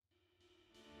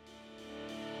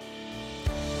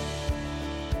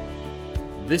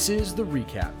This is The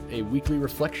Recap, a weekly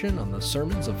reflection on the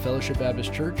sermons of Fellowship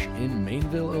Baptist Church in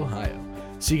Mainville, Ohio,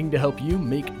 seeking to help you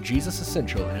make Jesus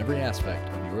essential in every aspect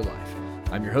of your life.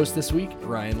 I'm your host this week,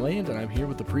 Ryan Land, and I'm here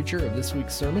with the preacher of this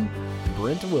week's sermon,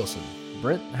 Brent Wilson.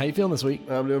 Brent, how you feeling this week?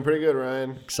 I'm doing pretty good,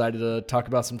 Ryan. Excited to talk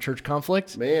about some church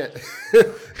conflict? Man,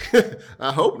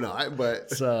 I hope not, but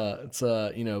It's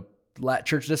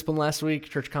church discipline last week,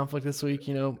 church conflict this week,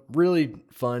 really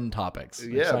fun topics,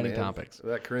 exciting topics.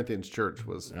 That Corinthians church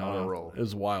was on a roll. It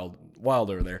was wild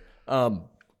over there.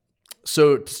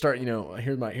 So to start,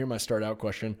 here's my start out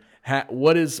question.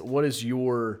 What is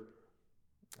your,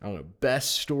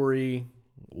 best story,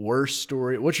 worst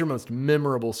story? What's your most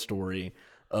memorable story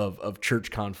of church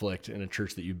conflict in a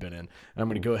church that you've been in? And I'm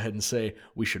going to go ahead and say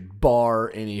we should bar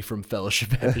any from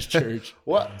Fellowship Baptist Church.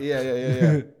 What?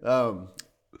 Yeah.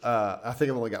 I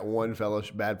think I've only got one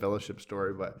bad fellowship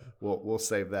story, but we'll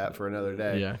save that for another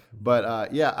day. Yeah. But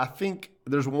I think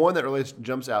there's one that really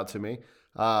jumps out to me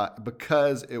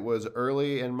because it was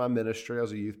early in my ministry. I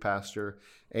was a youth pastor,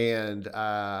 and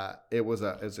it was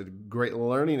a great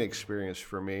learning experience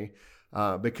for me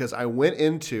because I went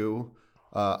into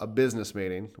a business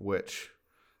meeting, which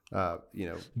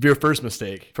Your first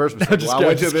mistake. I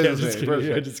went to a business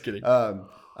meeting. Just kidding.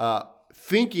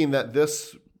 Thinking that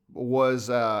this was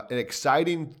an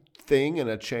exciting thing and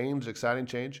exciting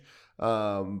change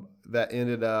that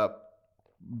ended up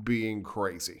being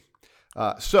crazy.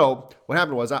 So what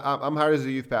happened was I'm hired as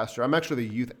a youth pastor. I'm actually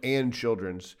the youth and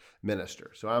children's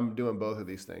minister. So I'm doing both of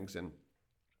these things. And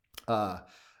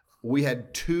we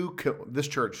had this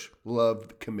church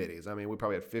loved committees. I mean, we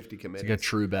probably had 50 committees. It's like a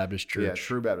true Baptist church. Yeah,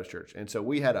 true Baptist church. And so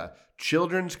we had a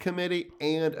children's committee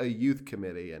and a youth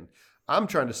committee. And I'm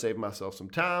trying to save myself some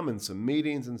time and some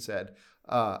meetings and said,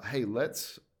 hey,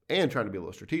 and trying to be a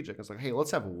little strategic. It's like, hey,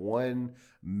 let's have one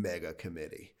mega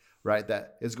committee, right?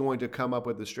 That is going to come up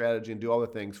with the strategy and do all the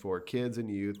things for kids and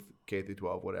youth, K through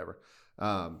 12, whatever.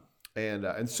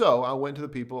 And so I went to the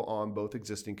people on both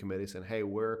existing committees and, hey,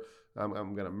 I'm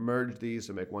going to merge these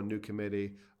to make one new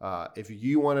committee. If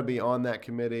you want to be on that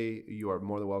committee, you are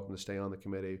more than welcome to stay on the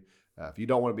committee. If you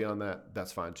don't want to be on that,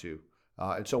 that's fine too.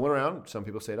 And so I went around. Some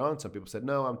people stayed on. Some people said,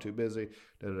 no, I'm too busy.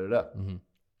 Mm-hmm.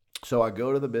 So I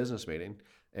go to the business meeting,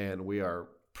 and we are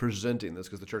presenting this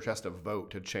because the church has to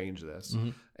vote to change this. Mm-hmm.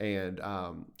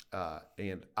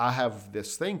 And I have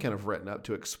this thing kind of written up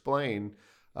to explain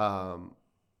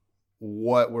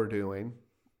what we're doing,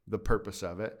 the purpose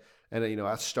of it. And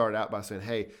I start out by saying,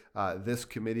 hey, this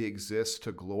committee exists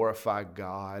to glorify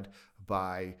God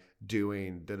by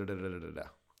doing da-da-da-da-da-da.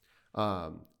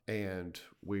 And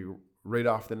we read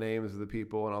off the names of the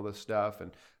people and all this stuff,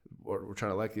 and we're trying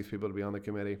to elect these people to be on the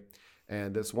committee.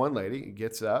 And this one lady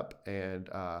gets up and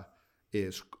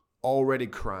is already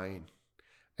crying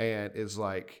and is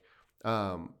like,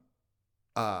 I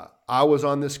was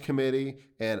on this committee,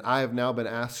 and I have now been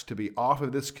asked to be off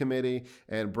of this committee,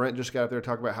 and Brent just got up there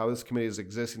talking about how this committee is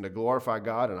existing to glorify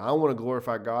God, and I want to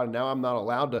glorify God, and now I'm not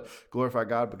allowed to glorify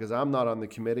God because I'm not on the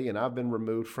committee, and I've been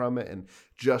removed from it, and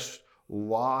just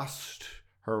lost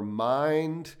her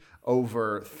mind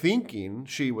over thinking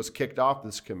she was kicked off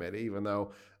this committee, even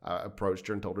though I approached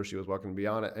her and told her she was welcome to be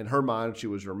on it. In her mind, she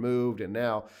was removed, and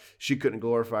now she couldn't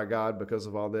glorify God because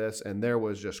of all this. And there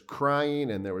was just crying,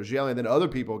 and there was yelling. And then other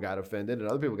people got offended, and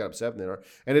other people got upset,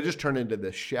 and it just turned into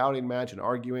this shouting match and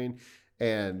arguing.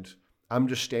 And I'm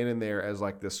just standing there as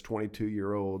like this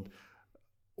 22-year-old.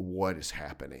 What is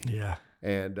happening? Yeah.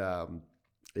 And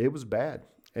it was bad.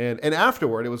 And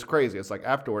afterward, it was crazy. It's like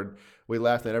afterward, we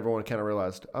laughed, and everyone kind of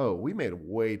realized, oh, we made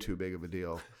way too big of a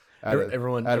deal.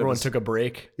 Everyone took a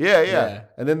break. Yeah.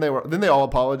 And then they all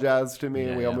apologized to me,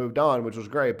 and we all Yeah. moved on, which was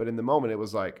great. But in the moment, it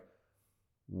was like,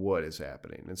 what is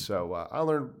happening? And so I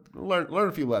learned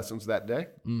a few lessons that day.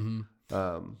 Mm-hmm.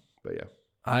 But yeah.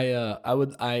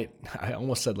 I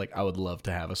almost said like I would love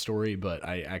to have a story, but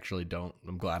I actually don't.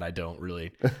 I'm glad I don't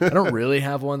really. I don't really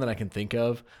have one that I can think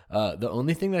of. The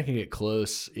only thing that I can get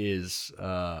close is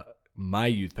my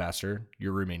youth pastor,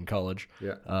 your roommate in college,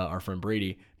 our friend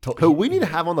Brady. Who we need to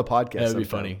have on the podcast. That'd be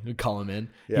funny. We'd call him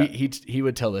in. Yeah. He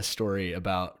would tell this story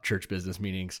about church business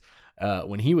meetings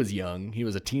when he was young. He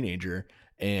was a teenager,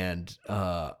 and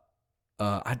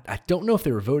I don't know if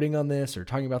they were voting on this or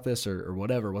talking about this or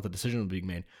whatever, what the decision was being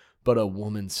made, but a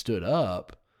woman stood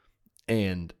up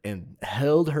and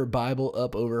held her Bible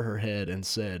up over her head and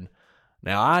said,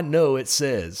 "Now I know it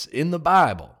says in the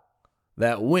Bible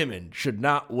that women should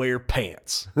not wear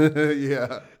pants."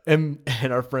 Yeah. And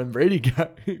our friend Brady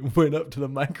went up to the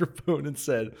microphone and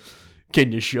said,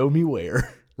 "Can you show me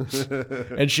where?"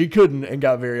 And she couldn't and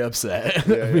got very upset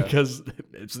because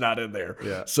it's not in there.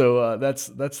 Yeah. So that's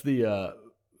the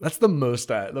That's the most.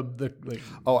 Like,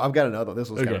 Oh, I've got another. This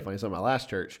was kind Okay. of funny. So my last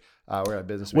church, we're at a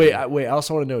business wait, meeting. wait. I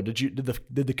also want to know: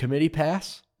 did the committee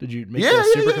pass? Did you make Yeah, the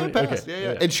super it committee? passed. Okay.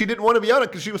 Yeah. And she didn't want to be on it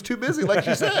because she was too busy, like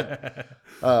she said.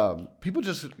 People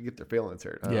just get their feelings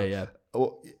hurt. Yeah.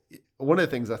 Well, one of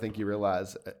the things I think you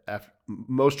realize after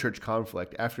most church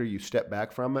conflict, after you step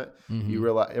back from it, Mm-hmm. you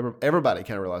realize everybody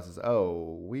kind of realizes,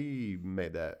 oh, we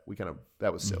made that.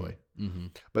 That was silly. Mm-hmm.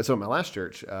 But so in my last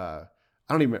church, I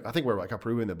think we're like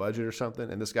approving the budget or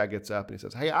something. And this guy gets up and he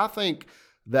says, hey, I think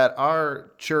that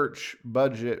our church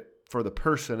budget for the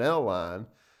personnel line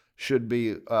should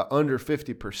be under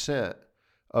 50%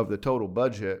 of the total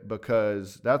budget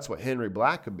because that's what Henry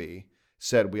Blackaby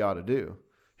said we ought to do.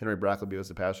 Henry Blackaby was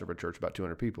the pastor of a church about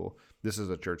 200 people. This is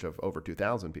a church of over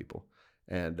 2,000 people.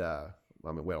 And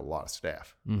we had a lot of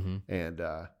staff. Mm-hmm. And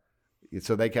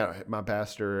so they my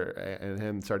pastor and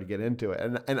him started to get into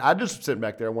it. And I just sitting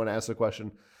back there and want to ask the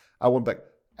question. I went back,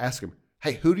 ask him,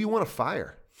 hey, who do you want to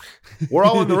fire? We're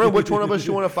all in the room. Which one of us do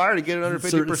you want to fire to get it under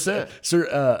 50%? So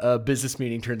a business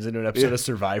meeting turns into an episode of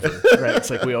Survivor, right?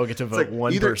 It's like we all get to vote like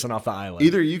one person off the island.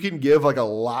 Either you can give like a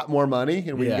lot more money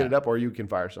and we can Yeah. get it up, or you can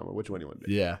fire someone. Which one do you want to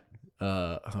do? Yeah.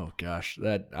 Oh gosh,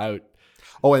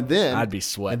 I'd be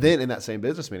sweating. And then in that same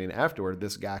business meeting afterward,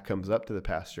 this guy comes up to the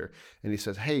pastor and he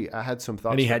says, hey, I had some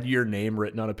thoughts. And he had your name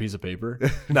written on a piece of paper.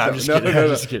 No, I'm just kidding. No, I'm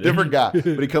just kidding. Different guy.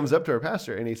 But he comes up to our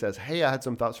pastor and he says, hey, I had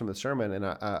some thoughts from the sermon. And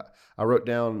I wrote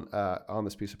down on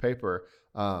this piece of paper.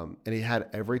 And he had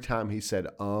every time he said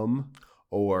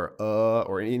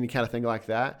or any kind of thing like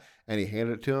that. And he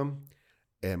handed it to him.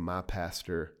 And my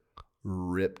pastor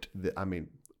ripped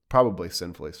probably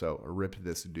sinfully so, ripped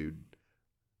this dude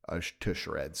to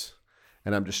shreds.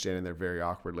 And I'm just standing there very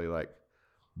awkwardly like,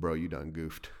 bro, you done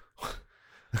goofed.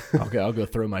 Okay, I'll go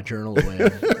throw my journal away.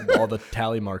 All the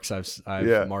tally marks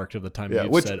I've marked of the time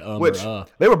you've said or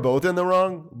They were both in the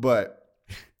wrong, but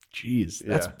jeez,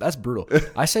 that's brutal.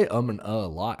 I say and a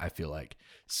lot, I feel like.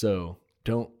 So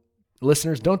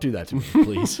listeners, don't do that to me,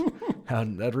 please.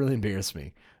 That really embarrassed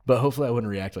me. But hopefully I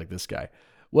wouldn't react like this guy.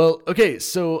 Well, okay,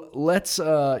 so let's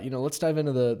dive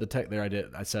into the text there.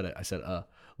 I said it.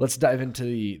 Let's dive into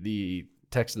the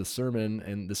text of the sermon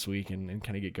and this week and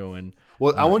kind of get going.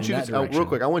 Well, I want you to real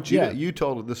quick. I want you to, you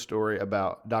told this story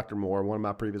about Dr. Moore, one of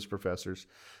my previous professors,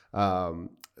 about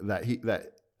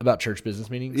church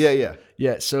business meetings. Yeah.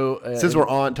 So since we're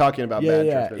on talking about bad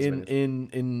church business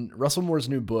meetings. in Russell Moore's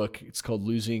new book, it's called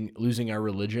Losing Our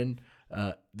Religion.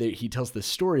 He tells this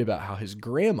story about how his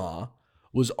grandma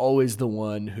was always the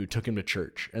one who took him to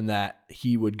church, and that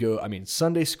he would go.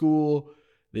 Sunday school.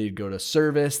 They'd go to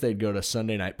service, they'd go to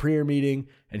Sunday night prayer meeting,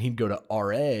 and he'd go to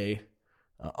RA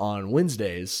on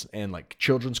Wednesdays and like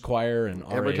children's choir and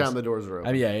RAs. Every time the doors are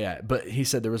open. Yeah. But he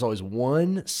said there was always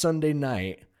one Sunday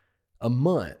night a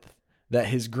month that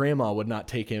his grandma would not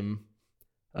take him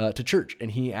to church.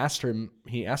 And he asked her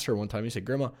one time, he said,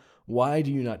 Grandma, why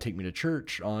do you not take me to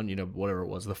church on, whatever it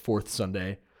was, the fourth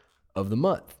Sunday of the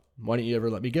month? Why don't you ever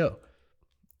let me go?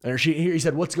 And he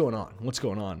said, what's going on? What's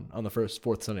going on the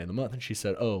fourth Sunday of the month? And she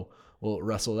said, oh, well,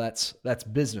 Russell, that's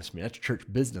business meeting. That's church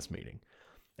business meeting.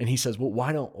 And he says, well,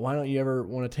 why don't you ever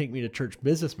want to take me to church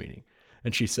business meeting?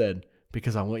 And she said,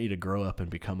 because I want you to grow up and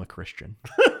become a Christian.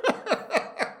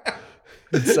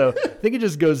 And so I think it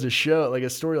just goes to show, like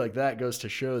a story like that goes to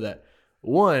show that,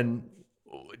 one,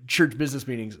 church business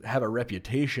meetings have a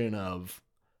reputation of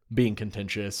being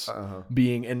contentious,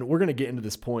 and we're going to get into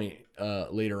this point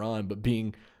later on, but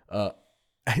being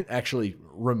actually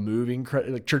removing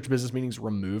like church business meetings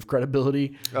remove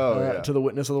credibility to the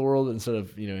witness of the world instead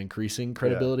of increasing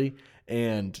credibility.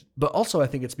 But also I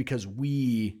think it's because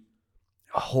we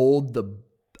hold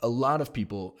a lot of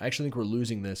people. I actually think we're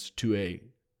losing this to a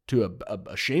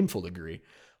shameful degree.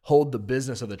 Hold the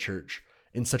business of the church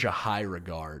in such a high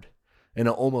regard. In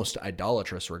an almost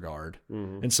idolatrous regard.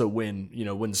 Mm-hmm. And so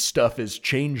when stuff is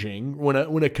changing, when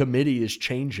a committee is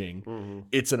changing,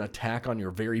 it's an attack on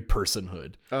your very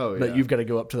personhood. Oh, yeah. That you've got to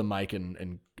go up to the mic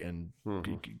and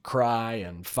cry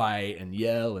and fight and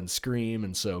yell and scream.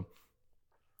 And so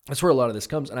that's where a lot of this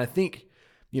comes. And I think,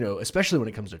 especially when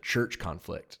it comes to church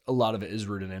conflict, a lot of it is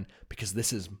rooted in, because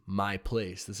this is my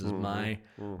place. This is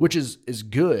which is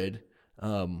good.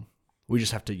 We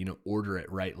just have to, order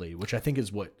it rightly, which I think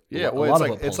is what a lot of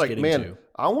what Paul's getting to.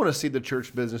 I want to see the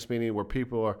church business meeting where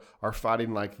people are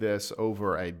fighting like this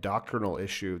over a doctrinal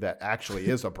issue that actually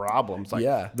is a problem. It's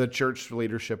like the church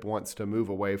leadership wants to move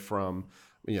away from,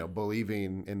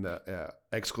 believing in the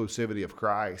exclusivity of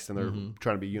Christ, and they're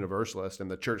trying to be universalist,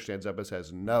 and the church stands up and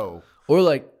says no.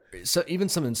 Or even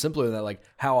something simpler than that, like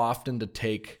how often to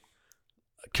take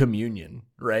communion,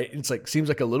 right? It's like, seems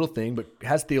like a little thing, but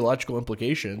has theological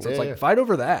implications. It's Yeah, like, yeah. fight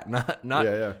over that, not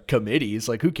Yeah. committees.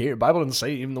 Like, who cares? Bible doesn't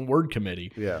say even the word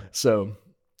committee. Yeah. So,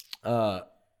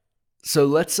 so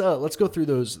let's go through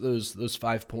those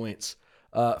 5 points.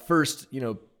 First,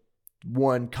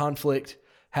 one, conflict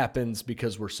happens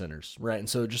because we're sinners, right? And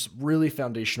so just really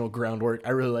foundational groundwork.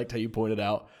 I really liked how you pointed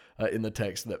out in the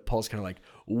text that Paul's kind of like,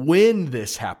 when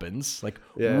this happens, like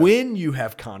when you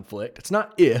have conflict, it's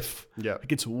not if,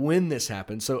 like it's when this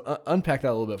happens. So unpack that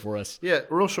a little bit for us. Yeah,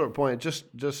 real short point. Just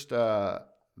that's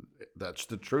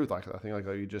the truth. Like I think, like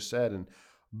you just said, and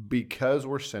because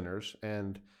we're sinners,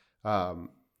 and no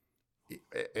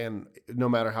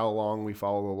matter how long we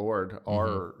follow the Lord,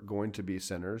 are going to be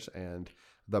sinners, and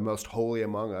the most holy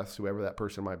among us, whoever that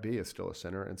person might be, is still a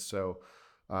sinner, and so.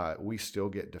 We still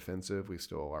get defensive. We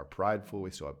still are prideful.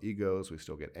 We still have egos. We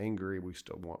still get angry. We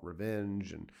still want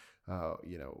revenge, and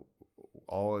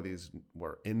all of these.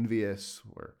 We're envious.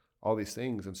 We're all these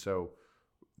things, and so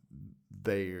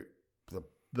the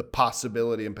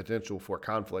possibility and potential for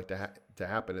conflict to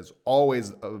happen is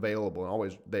always available and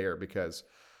always there, because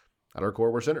at our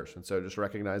core we're sinners, and so just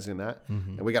recognizing that,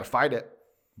 and we got to fight it,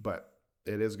 but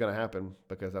it is going to happen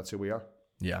because that's who we are.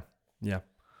 Yeah. I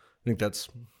think that's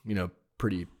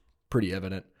pretty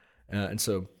evident, and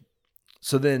so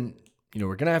then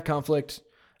we're gonna have conflict.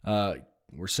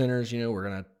 We're sinners. We're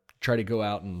gonna try to go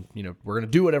out and we're gonna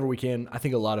do whatever we can. I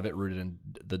think a lot of it rooted in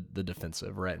the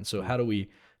defensive, right? And so how do we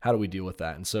deal with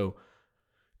that? And so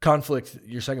conflict.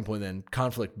 Your second point, then,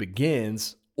 conflict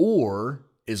begins or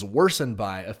is worsened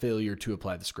by a failure to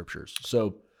apply the scriptures.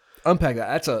 So unpack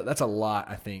that. That's a lot,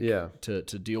 I think. To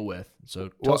deal with. So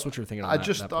tell us what you're thinking. I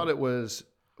just thought it was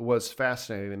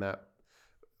fascinating that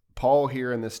Paul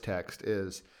here in this text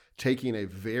is taking a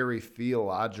very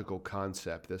theological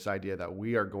concept, this idea that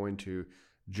we are going to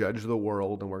judge the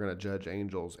world and we're going to judge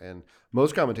angels. And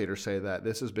most commentators say that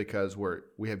this is because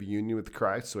we have union with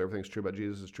Christ, so everything's true about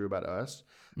Jesus is true about us.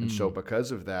 And so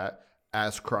because of that,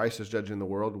 as Christ is judging the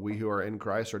world, we who are in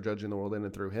Christ are judging the world in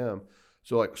and through him.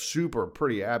 So like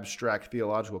pretty abstract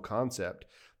theological concept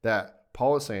that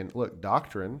Paul is saying, look,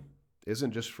 doctrine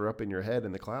isn't just for up in your head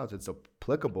in the clouds, it's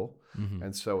applicable.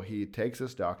 And so he takes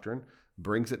this doctrine,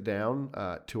 brings it down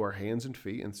to our hands and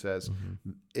feet, and says,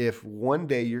 if one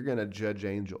day you're going to judge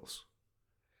angels,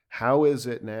 how is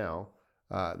it now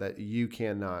that you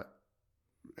cannot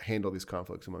handle these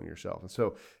conflicts among yourself? And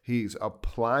so he's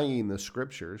applying the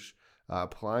scriptures,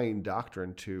 applying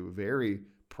doctrine to very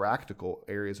practical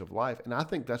areas of life. And I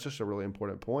think that's just a really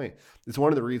important point. It's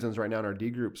one of the reasons right now in our D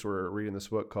groups, we're reading this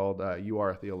book called You Are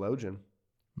a Theologian,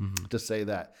 to say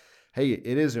that, hey,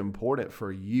 it is important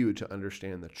for you to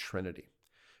understand the Trinity.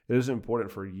 It is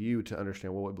important for you to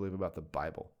understand what we believe about the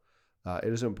Bible.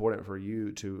 It is important for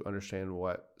you to understand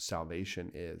what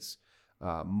salvation is,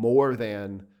 more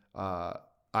than I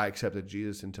accepted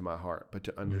Jesus into my heart, but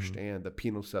to understand the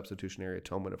penal substitutionary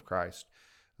atonement of Christ,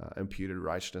 imputed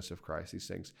righteousness of Christ, these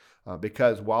things.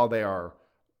 Because while they are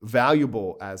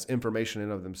valuable as information in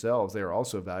and of themselves, they are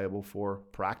also valuable for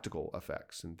practical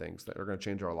effects and things that are going to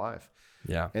change our life.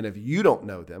 Yeah. And if you don't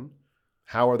know them,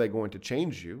 how are they going to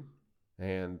change you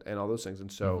and all those things?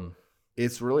 And so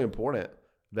it's really important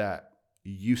that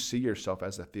you see yourself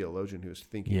as a theologian who's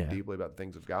thinking deeply about the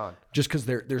things of God. Just because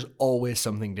there's always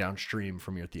something downstream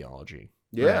from your theology.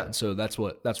 Yeah. Right? And so that's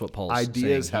what Paul's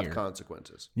ideas saying have here.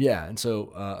 consequences. Yeah. And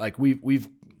so like we've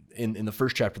in the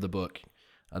first chapter of the book,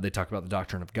 they talk about the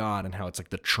doctrine of God and how it's like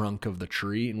the trunk of the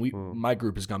tree. And my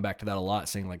group has gone back to that a lot,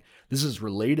 saying like, this is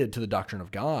related to the doctrine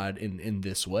of God in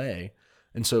this way.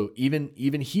 And so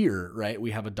even here, right,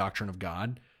 we have a doctrine of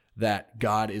God, that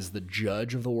God is the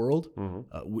judge of the world.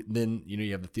 Then,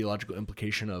 you have the theological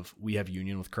implication of we have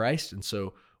union with Christ. And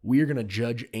so we are going to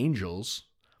judge angels.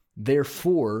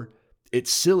 Therefore,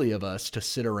 it's silly of us to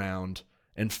sit around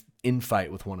and infight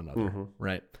with one another,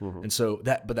 right? And so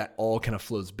that all kind of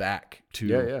flows back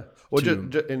to Well,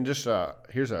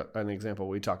 here's an example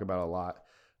we talk about a lot,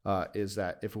 is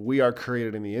that if we are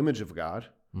created in the image of God,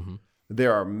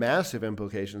 there are massive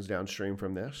implications downstream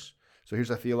from this. So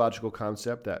here's a theological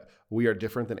concept that we are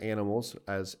different than animals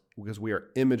because we are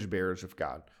image bearers of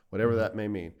God, whatever that may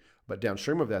mean. But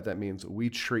downstream of that means we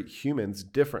treat humans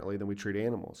differently than we treat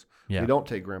animals. We don't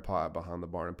take grandpa out behind the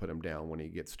barn and put him down when he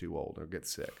gets too old or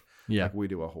gets sick, like we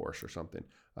do a horse or something.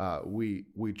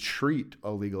 We treat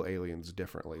illegal aliens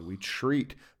differently. We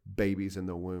treat babies in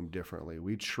the womb differently.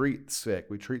 We treat sick.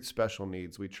 We treat special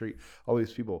needs. We treat all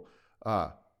these people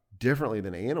differently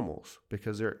than animals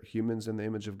because they're humans in the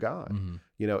image of God.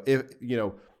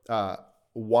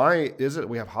 Why is it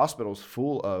we have hospitals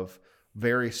full of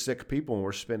very sick people, and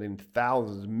we're spending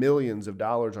thousands, millions of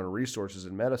dollars on resources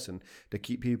and medicine to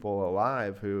keep people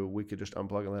alive who we could just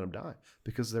unplug and let them die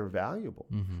because they're valuable.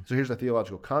 So here's a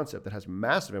theological concept that has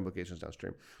massive implications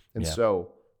downstream. And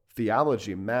so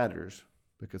theology matters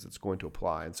because it's going to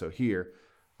apply. And so here,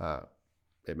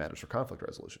 it matters for conflict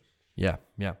resolution. Yeah,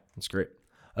 that's great.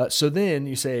 So then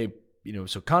you say,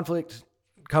 so conflict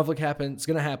happens. It's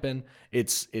going to happen.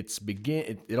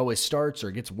 It always starts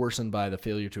or gets worsened by the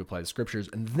failure to apply the scriptures.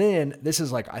 And then this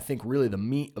is I think really the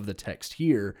meat of the text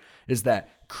here is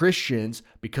that Christians,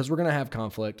 because we're going to have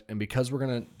conflict and because we're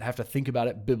going to have to think about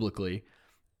it biblically,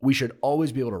 we should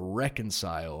always be able to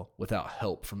reconcile without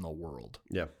help from the world.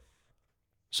 Yeah.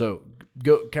 So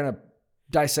go kind of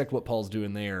dissect what Paul's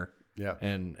doing there. Yeah.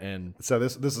 And so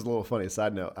this is a little funny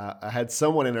side note. I had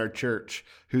someone in our church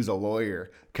who's a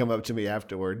lawyer come up to me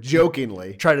afterward,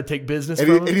 jokingly, try to take business and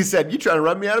from him? and he said, "You trying to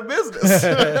run me out of business?"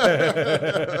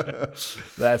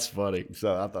 That's funny.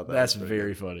 So I thought that's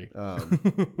very funny.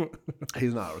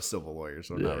 He's not a civil lawyer,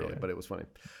 so not really, yeah. but it was funny.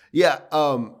 Yeah.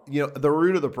 The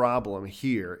root of the problem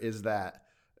here is that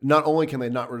not only can they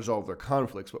not resolve their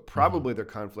conflicts, but probably their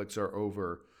conflicts are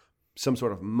over some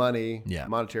sort of money,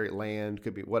 monetary, land,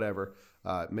 could be whatever,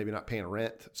 maybe not paying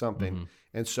rent, something.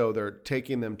 And so they're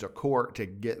taking them to court to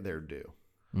get their due,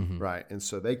 right? And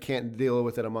so they can't deal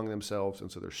with it among themselves, and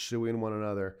so they're suing one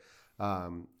another,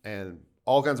 and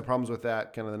all kinds of problems with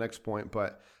that, kind of the next point.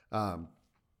 But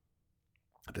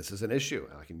this is an issue.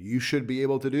 You should be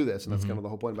able to do this. And that's kind of the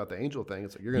whole point about the angel thing.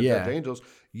 It's you're going to judge angels.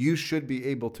 You should be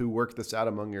able to work this out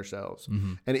among yourselves.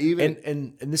 And even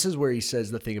and this is where he says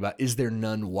the thing about, is there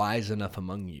none wise enough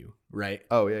among you? Right.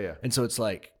 Oh yeah. And so it's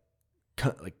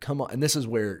come on. And this is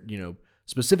where,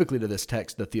 specifically to this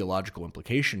text, the theological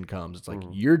implication comes. It's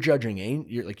you're judging,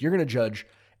 you're going to judge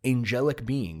angelic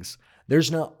beings.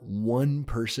 There's not one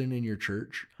person in your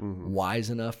church wise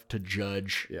enough to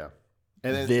judge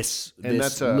And this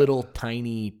that's little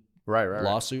tiny right.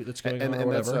 lawsuit that's going on.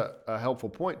 And that's a helpful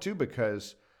point too,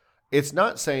 because it's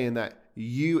not saying that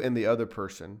you and the other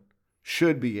person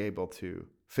should be able to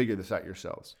figure this out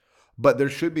yourselves. But there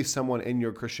should be someone in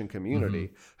your Christian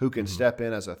community who can step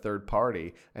in as a third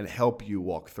party and help you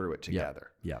walk through it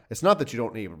together. Yeah. It's not that you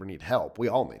don't ever need help. We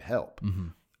all need help.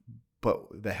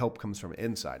 But the help comes from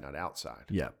inside, not outside.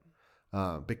 Yeah.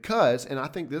 Because, and I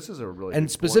think this is a really and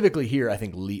big specifically here, I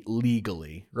think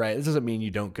legally, right? This doesn't mean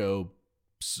you don't go.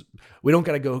 We don't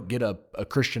got to go get a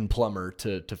Christian plumber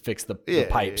to fix the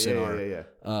pipes in our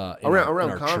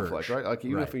around conflict, church. right?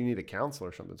 Even if you need a counselor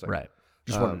or something, it's right?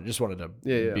 Just wanted to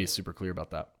be super clear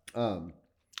about that. I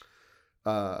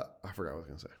forgot what I was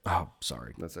gonna say. Oh,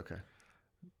 sorry. That's okay.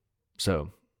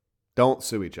 So don't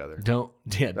sue each other.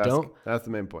 That's the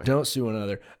main point. Don't sue one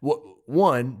another.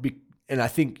 And I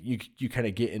think you kind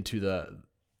of get into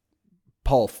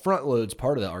Paul front loads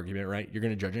part of the argument, right? You're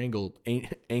going to judge angels.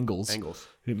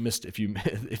 Who missed if you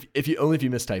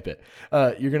mistype it,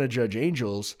 you're going to judge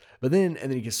angels. But then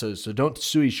he gets so don't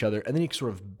sue each other, and then he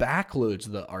sort of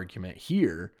backloads the argument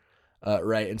here,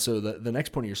 right? And so the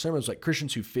next point of your sermon is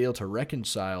Christians who fail to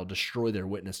reconcile destroy their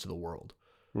witness to the world.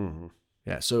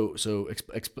 Yeah. So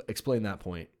explain that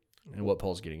point and what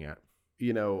Paul's getting at.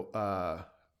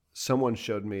 Someone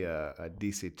showed me a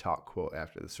DC Talk quote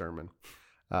after the sermon.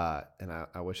 And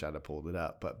I wish I'd have pulled it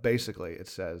up, but basically it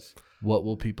says, "What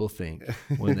will people think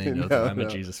when they know that I'm a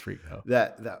Jesus freak?" Oh.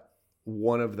 That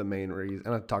one of the main reasons,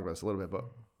 and I talked about this a little bit, but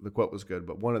the quote was good.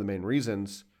 But one of the main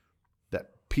reasons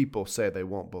that people say they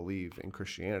won't believe in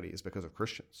Christianity is because of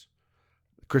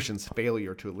Christians'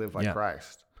 failure to live like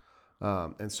Christ.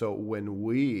 And so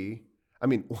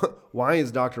why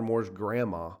is Dr. Moore's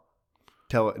grandma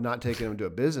not taking him to a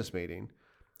business meeting?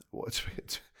 Well,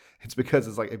 it's because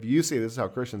it's if you see this is how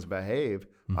Christians behave,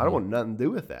 I don't want nothing to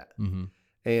do with that.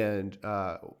 And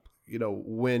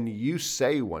when you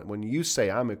say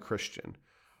I'm a Christian,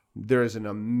 there is an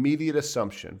immediate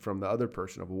assumption from the other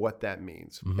person of what that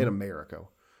means in America,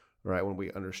 right? When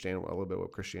we understand a little bit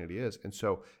what Christianity is. And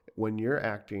so when you're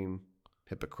acting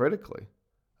hypocritically,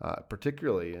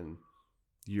 particularly in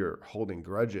you're holding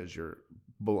grudges, you're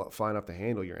flying off the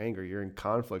handle, you're angry, you're in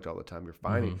conflict all the time, you're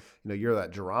fighting, you're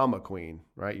that drama queen,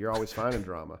 right? You're always finding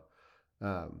drama,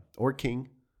 or king,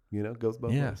 goes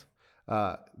both ways.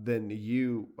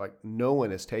 Then no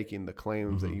one is taking the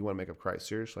claims that you want to make of Christ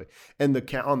seriously. And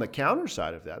on the counter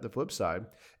side of that, the flip side,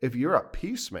 if you're a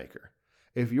peacemaker,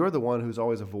 if you're the one who's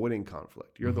always avoiding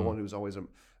conflict, you're the one who's always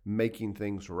making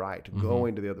things right,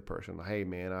 going to the other person, hey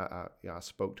man, I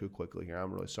spoke too quickly here,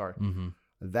 I'm really sorry.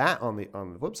 That on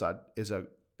the flip side is an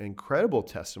incredible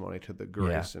testimony to the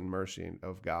grace and mercy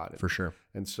of God. For sure.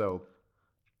 And so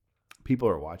people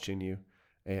are watching you,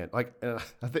 And I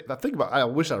think about, I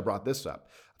wish I brought this up.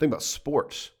 I think about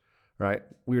sports, right?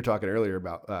 We were talking earlier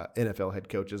about NFL head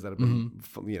coaches that have been,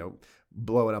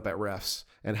 blowing up at refs,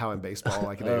 and how in baseball,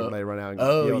 like they run out and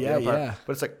yell at the umpire. Yeah.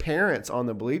 But it's like parents on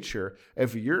the bleacher.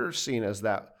 If you're seen as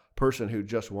that person who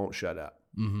just won't shut up,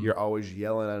 you're always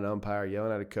yelling at an umpire,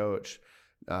 yelling at a coach.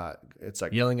 It's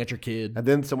like yelling at your kid. And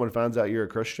then someone finds out you're a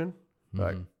Christian,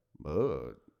 like,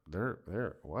 oh,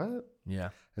 they're what? Yeah.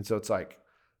 And so it's like,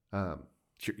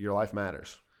 your life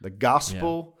matters. The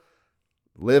gospel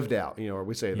lived out, or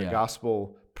we say the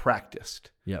gospel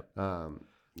practiced. Yep.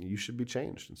 You should be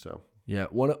changed. And so, yeah.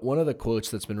 One of the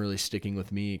quotes that's been really sticking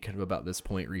with me kind of about this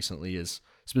point recently is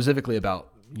specifically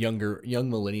about young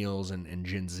millennials and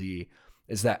Gen Z,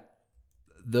 is that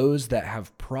those that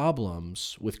have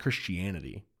problems with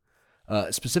Christianity,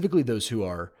 specifically those who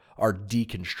are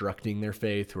deconstructing their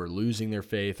faith, who are losing their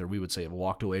faith, or we would say have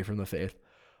walked away from the faith,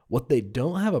 what they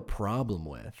don't have a problem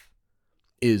with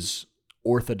is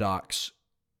orthodox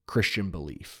Christian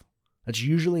belief. That's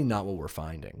usually not what we're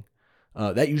finding.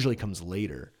 That usually comes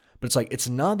later. But it's like, it's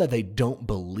not that they don't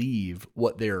believe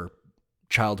what their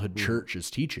childhood church is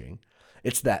teaching.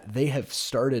 It's that they have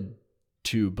started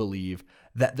to believe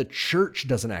that the church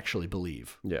doesn't actually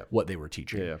believe what they were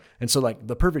teaching. Yeah. And so like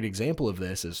the perfect example of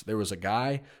this is there was a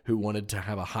guy who wanted to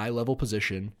have a high level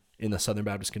position in the Southern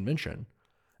Baptist Convention,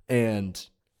 and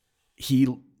he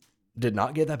did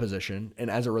not get that position. And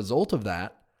as a result of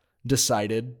that,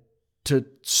 decided to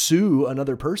sue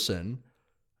another person,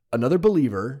 another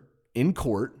believer, in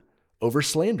court over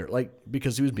slander, like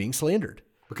because he was being slandered.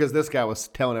 Because this guy was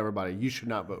telling everybody, you should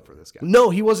not vote for this guy. No,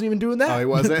 he wasn't even doing that. Oh, he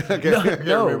wasn't? Okay.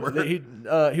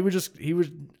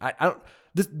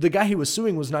 The guy he was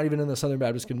suing was not even in the Southern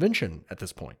Baptist Convention at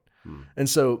this point. And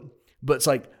so, but it's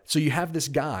like, so you have this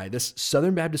guy, this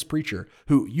Southern Baptist preacher,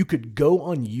 who you could go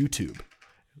on YouTube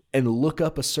and look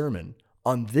up a sermon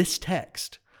on this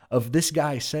text of this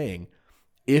guy saying,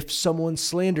 if someone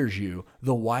slanders you,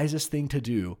 the wisest thing to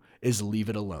do is leave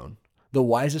it alone. The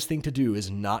wisest thing to do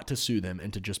is not to sue them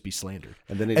and to just be slandered.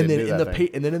 And then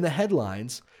in the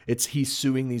headlines, it's he's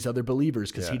suing these other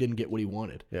believers because he didn't get what he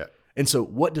wanted. Yeah. And so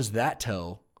what does that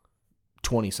tell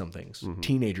 20-somethings,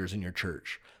 teenagers in your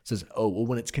church? It says, oh, well,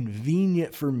 when it's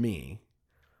convenient for me,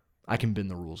 I can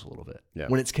bend the rules a little bit. Yeah.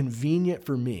 When it's convenient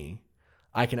for me,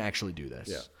 I can actually do this.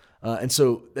 Yeah. And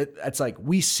so that's like,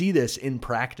 we see this in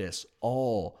practice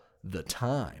all the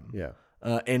time. Yeah.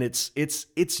 And it's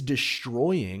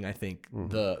destroying, I think,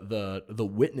 the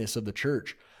witness of the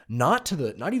church, not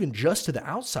even just to the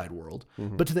outside world,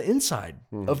 but to the inside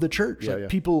of the church.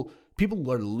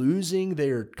 People are losing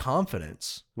their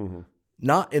confidence,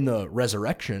 not in the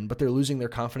resurrection, but they're losing their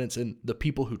confidence in the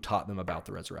people who taught them about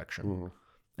the resurrection.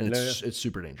 And it's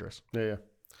super dangerous. Yeah.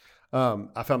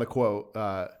 I found a quote.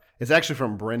 It's actually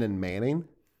from Brennan Manning.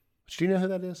 Do you know who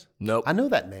that is? Nope. I know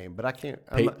that name, but I can't.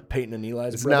 Peyton and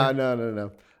Eli's brother?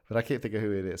 No. But I can't think of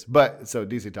who it is. But so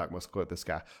DC Talk must quote this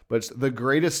guy. But it's, the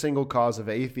greatest single cause of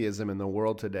atheism in the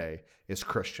world today is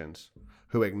Christians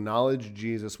who acknowledge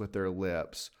Jesus with their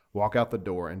lips, walk out the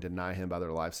door, and deny him by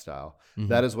their lifestyle.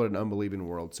 That is what an unbelieving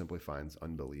world simply finds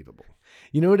unbelievable.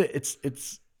 You know what?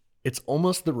 It's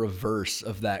almost the reverse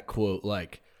of that quote,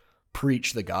 like,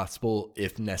 preach the gospel,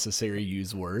 if necessary,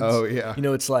 use words. Oh, yeah. You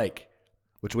know, it's like...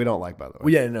 Which we don't like, by the way.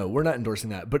 Well, yeah, no, we're not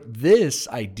endorsing that. But this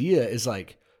idea is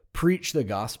like, preach the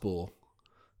gospel,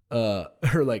 or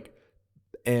like,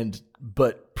 don't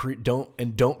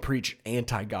preach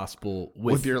anti-gospel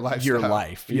with your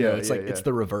life. You know, it's it's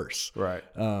the reverse. Right.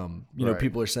 You know,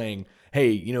 people are saying, hey,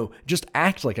 you know, just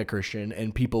act like a Christian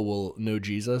and people will know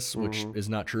Jesus, which is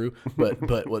not true.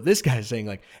 But what this guy is saying,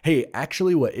 like, hey,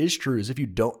 actually what is true is if you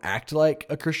don't act like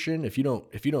a Christian, if you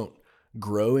don't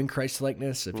grow in Christ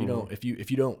likeness, if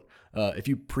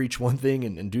you preach one thing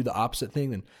and do the opposite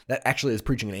thing, then that actually is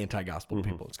preaching an anti-gospel to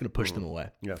people. It's going to push them away.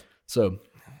 Yeah. So,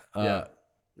 yeah.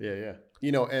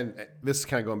 You know, and this is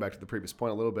kind of going back to the previous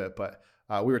point a little bit, but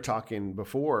we were talking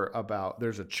before about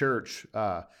there's a church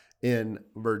in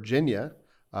Virginia,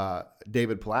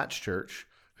 David Platt's church,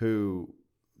 who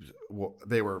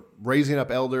they were raising up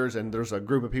elders, and there's a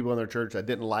group of people in their church that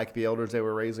didn't like the elders they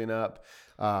were raising up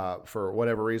for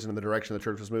whatever reason in the direction the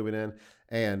church was moving in,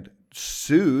 and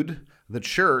sued the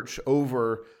church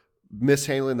over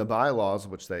mishandling the bylaws,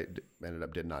 which they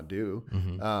did not do.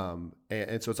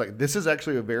 And so it's like, this is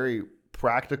actually a very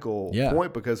practical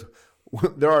point, because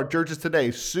there are churches today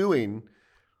suing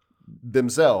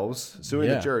themselves,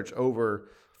 the church over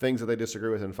things that they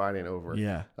disagree with and fighting over.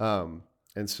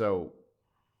 And so,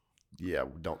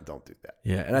 don't do that.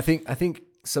 Yeah. And I think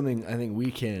something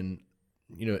we can,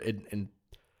 you know, and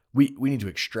we need to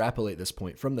extrapolate this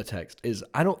point from the text is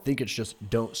I don't think it's just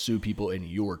don't sue people in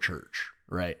your church,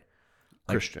 right?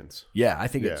 Like, Christians. Yeah, I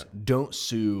think it's Yeah. don't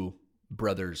sue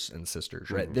brothers and sisters,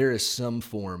 right? There is some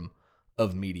form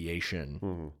of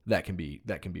mediation that can be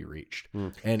reached,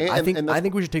 and I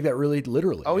think we should take that really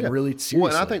literally. Oh, yeah. and really seriously. Well,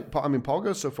 and I think Paul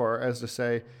goes so far as to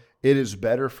say it is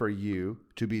better for you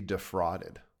to be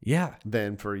defrauded yeah,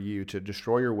 than for you to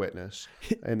destroy your witness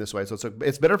in this way. So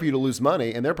it's better for you to lose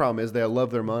money, and their problem is they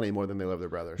love their money more than they love their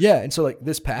brothers. yeah. And so like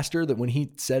this pastor, that when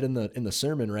he said in the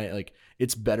sermon, right, like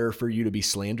it's better for you to be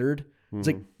slandered. It's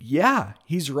like, yeah,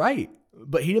 he's right,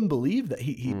 but he didn't believe that.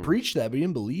 He preached that, but he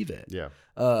didn't believe it. Yeah.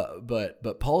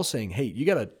 But Paul's saying, hey,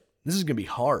 this is gonna be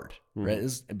hard, right?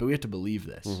 But we have to believe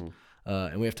this,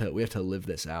 and we have to live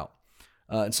this out.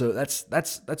 And so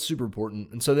that's super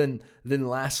important. And so then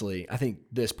lastly, I think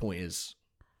this point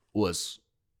was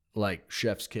like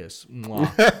chef's kiss.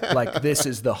 Mwah. Like this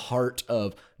is the heart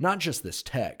of not just this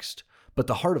text, but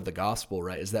the heart of the gospel,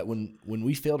 right? Is that when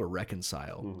we fail to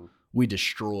reconcile, we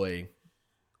destroy.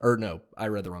 Or no, I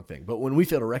read the wrong thing. But when we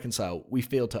fail to reconcile, we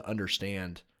fail to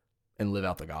understand and live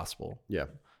out the gospel. Yeah.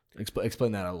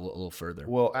 Explain that a little further.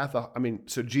 Well,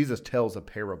 so Jesus tells a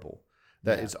parable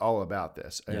that is all about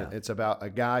this. And it's about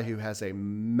a guy who has a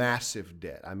massive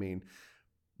debt. I mean,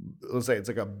 let's say it's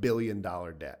like $1 billion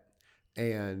debt.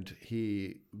 And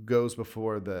he goes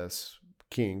before this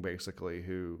king, basically,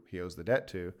 who he owes the debt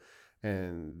to.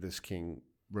 And this king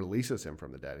releases him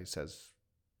from the debt. He says,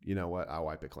 you know what? I'll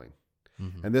wipe it clean.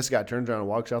 And this guy turns around and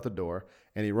walks out the door,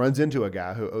 and he runs into a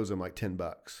guy who owes him like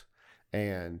 $10.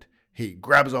 And he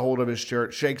grabs a hold of his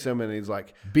shirt, shakes him, and he's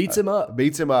like... Beats him up,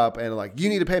 and like, you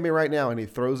need to pay me right now. And he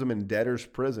throws him in debtor's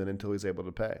prison until he's able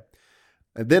to pay.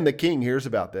 And then the king hears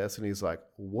about this, and he's like,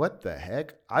 what the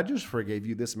heck? I just forgave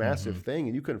you this massive thing,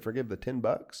 and you couldn't forgive the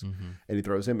 $10? And he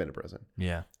throws him into prison.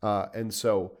 Yeah. And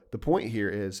so the point here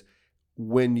is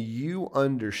when you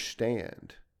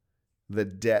understand the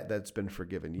debt that's been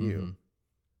forgiven you,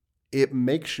 it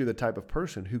makes you the type of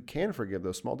person who can forgive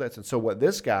those small debts. And so what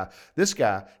this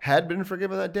guy had been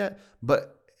forgiven that debt,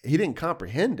 but he didn't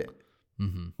comprehend it.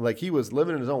 Like he was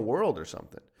living in his own world or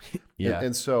something. Yeah.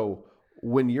 And so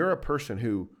when you're a person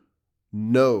who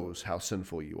knows how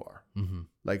sinful you are,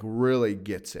 like really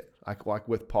gets it, like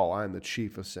with Paul, I am the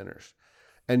chief of sinners.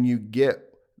 And you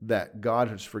get that God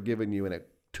has forgiven you and it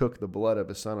took the blood of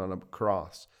his son on a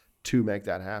cross to make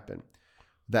that happen.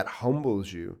 That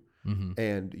humbles you.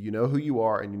 And you know who you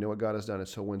are and you know what God has done. And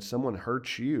so when someone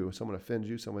hurts you, someone offends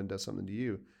you, someone does something to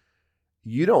you,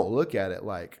 you don't look at it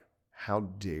like, how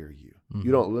dare you?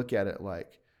 You don't look at it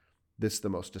like, this is the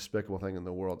most despicable thing in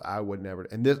the world. I would never.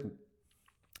 And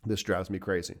this drives me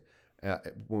crazy.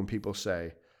 When people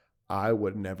say, I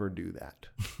would never do that,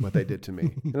 what they did to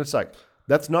me. And it's like,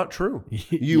 that's not true.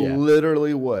 You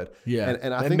literally would. Yeah.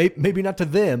 And I think maybe not to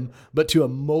them, but to a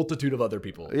multitude of other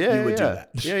people, you would do that.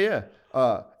 Yeah.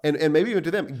 And maybe even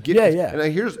to them. And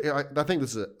I think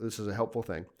this is a helpful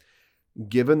thing.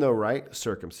 Given the right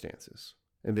circumstances,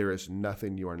 and there is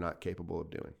nothing you are not capable of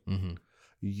doing.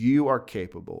 You are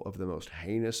capable of the most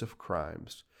heinous of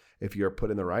crimes if you are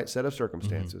put in the right set of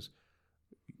circumstances.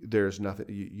 There's nothing.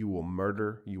 You will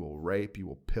murder, you will rape, you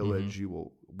will pillage, you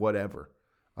will whatever.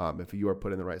 If you are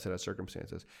put in the right set of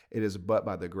circumstances, it is but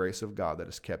by the grace of God that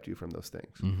has kept you from those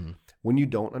things. When you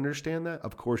don't understand that,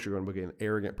 of course, you're going to be an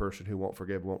arrogant person who won't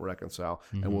forgive, won't reconcile,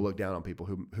 and will look down on people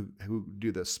who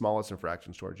do the smallest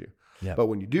infractions towards you. Yep. But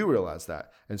when you do realize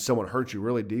that, and someone hurts you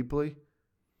really deeply,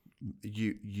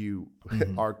 you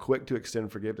are quick to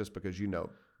extend forgiveness because you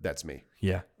know that's me.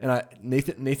 Yeah. And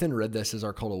Nathan read this as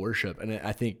our call to worship, and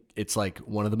I think it's like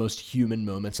one of the most human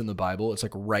moments in the Bible. It's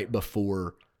like right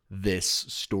before this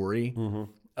story,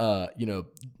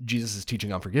 Jesus is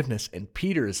teaching on forgiveness, and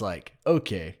Peter is like,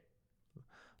 okay,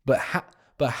 but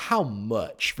how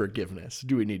much forgiveness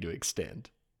do we need to extend?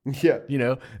 Yeah.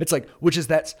 It's like,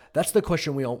 that's the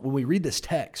question when we read this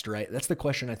text, right? That's the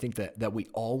question I think that we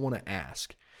all want to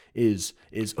ask is,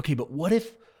 okay, but what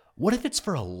if it's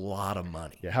for a lot of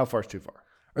money? Yeah. How far is too far?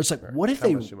 Or it's like, what if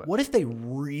they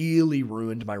really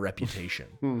ruined my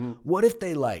reputation? What if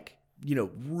they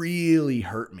really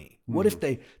hurt me? What if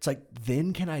it's like,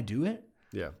 then can I do it?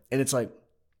 Yeah. And it's like,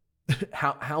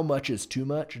 how much is too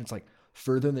much? And it's like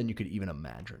further than you could even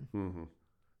imagine.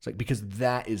 It's like, because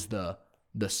that is the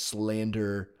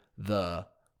slander, the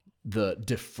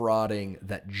defrauding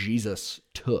that Jesus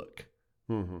took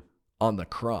on the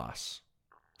cross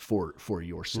for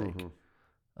your sake.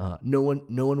 No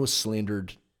one was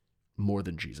slandered more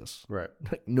than Jesus. Right.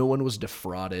 No one was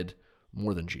defrauded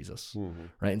more than Jesus.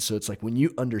 Right. And so it's like when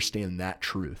you understand that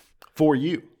truth for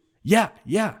you. Yeah,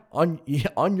 on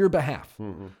your behalf.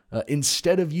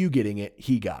 Instead of you getting it,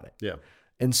 he got it. Yeah.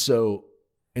 And so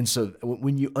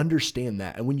when you understand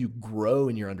that, and when you grow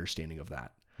in your understanding of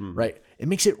that, right, it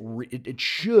makes it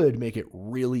should make it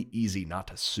really easy not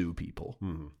to sue people,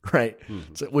 right?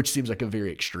 So, which seems like a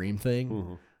very extreme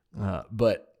thing,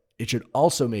 but it should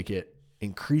also make it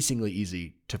increasingly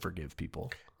easy to forgive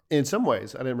people. In some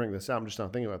ways, I didn't bring this out. I'm just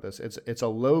not thinking about this. It's a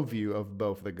low view of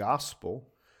both the gospel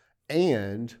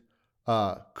and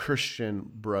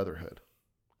Christian brotherhood,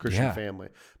 Christian family.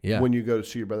 Yeah. When you go to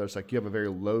see your brother, it's like you have a very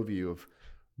low view of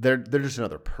they're just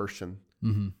another person,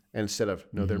 instead of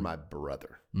no, they're my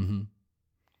brother.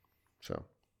 So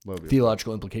low view.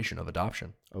 Theological implication of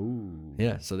adoption. Oh,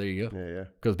 Yeah. So there you go. yeah.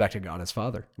 Goes back to God as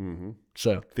Father.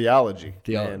 So Theology.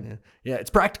 yeah, it's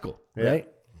practical, right?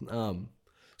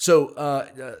 So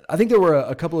I think there were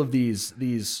a couple of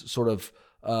these sort of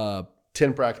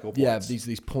 10 practical points. Yeah,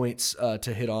 these points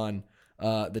to hit on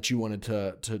that you wanted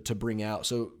to bring out.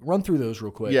 So run through those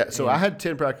real quick. Yeah, so I had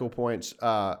 10 practical points,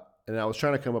 and I was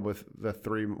trying to come up with the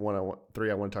three I want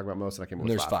to talk about most, and I came up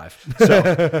with five.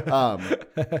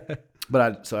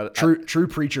 So, True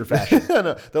preacher fashion.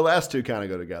 no, the last two kind of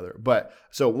go together. But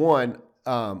so one,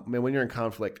 when you're in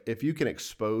conflict, if you can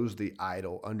expose the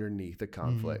idol underneath the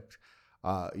conflict,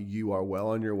 you are well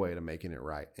on your way to making it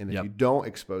right. And if you don't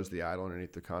expose the idol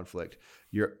underneath the conflict,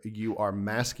 you are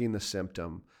masking the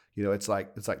symptom. You know, it's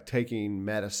like taking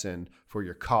medicine for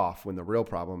your cough when the real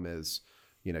problem is,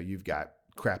 you know, you've got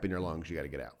crap in your lungs you got to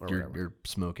get out, or you're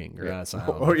smoking. Or yeah. I don't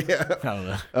Oh yeah, I don't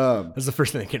know. That's the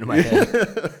first thing that came to my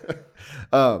head.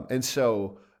 And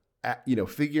so, you know,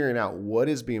 figuring out what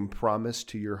is being promised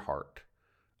to your heart,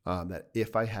 that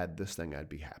if I had this thing, I'd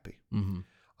be happy.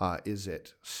 Is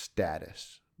it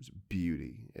status? Is it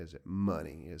beauty? Is it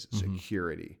money? Is it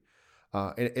security?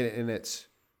 And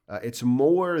it's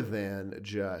more than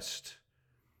just,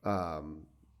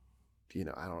 you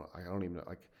know, I don't even know,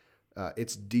 like,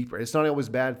 it's deeper. It's not always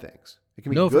bad things. It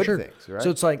can be good things, right? So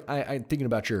it's like, I'm thinking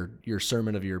about your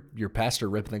sermon of your pastor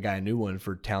ripping the guy a new one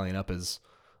for tallying up his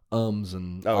ums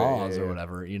and ahs or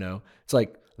whatever, you know. It's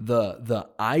like the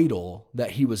idol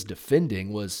that he was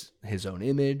defending was his own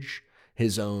image,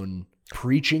 his own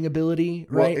preaching ability,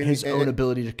 right? Well, his own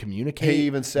ability to communicate. He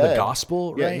even said the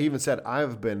gospel, right? Yeah, he even said,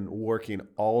 I've been working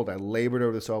all day, labored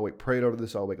over this all week, prayed over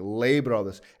this all week, labored all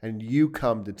this, and you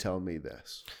come to tell me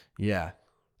this. Yeah.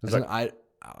 It's like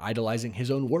idolizing his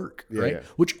own work, right? Yeah.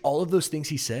 Which all of those things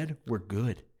he said were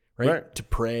good, right? To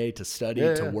pray, to study,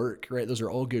 to work, right? Those are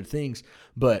all good things,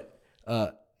 but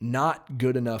not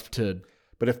good enough to.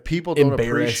 But if people don't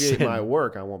appreciate my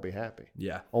work, I won't be happy.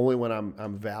 Yeah. Only when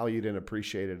I'm valued and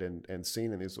appreciated and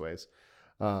seen in these ways.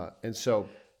 And so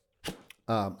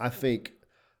I think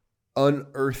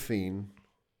unearthing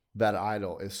that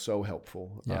idol is so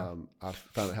helpful. Yeah. I've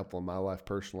found it helpful in my life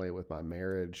personally with my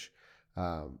marriage.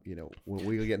 You know, when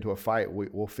we get into a fight,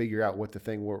 we'll figure out what the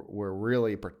thing we're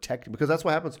really protecting, because that's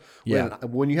what happens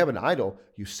when you have an idol.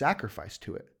 You sacrifice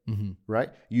to it, right?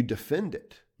 You defend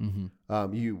it,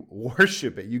 you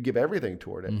worship it, you give everything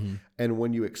toward it, and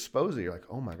when you expose it, you're like,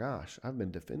 oh my gosh, I've been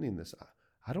defending this.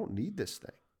 I don't need this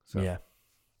thing. So. Yeah,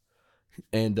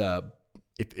 and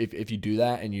if you do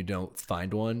that and you don't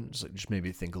find one, just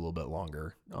maybe think a little bit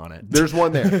longer on it. There's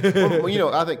one there. Well, you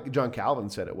know, I think John Calvin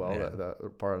said it well, the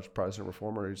Protestant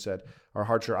reformer, who said, our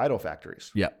hearts are idol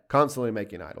factories. Yeah. Constantly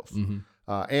making idols.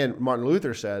 And Martin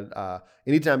Luther said,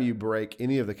 anytime you break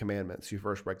any of the commandments, you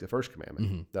first break the first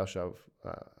commandment. Thou shalt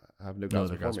have no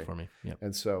gods before me. Yep.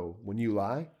 And so when you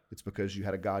lie, it's because you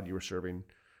had a God you were serving,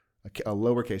 a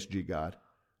lowercase g God.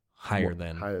 Higher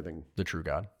than the true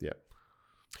God. Yeah.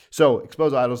 So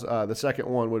expose idols. The second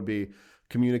one would be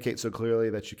communicate so clearly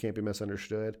that you can't be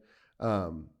misunderstood.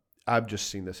 I've just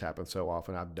seen this happen so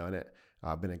often. I've done it.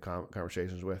 I've been in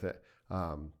conversations with it.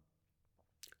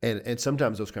 And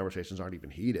sometimes those conversations aren't even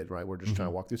heated, right? We're just trying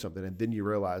to walk through something. And then you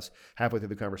realize halfway through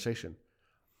the conversation,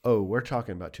 oh, we're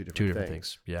talking about two different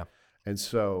things. Yeah. And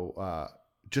so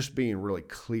just being really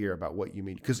clear about what you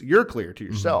mean, because you're clear to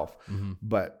yourself,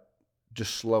 but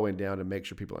just slowing down to make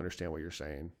sure people understand what you're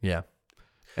saying. Yeah.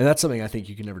 And that's something I think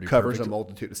you can never do Covers perfectly. a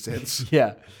multitude of sins.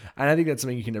 Yeah. And I think that's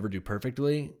something you can never do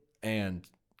perfectly and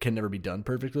can never be done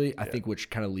perfectly. I think which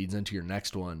kind of leads into your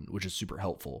next one, which is super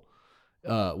helpful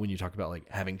when you talk about like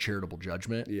having charitable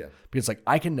judgment. Yeah. Because like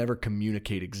I can never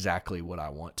communicate exactly what I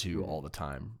want to all the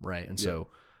time, right? And so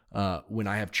when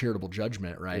I have charitable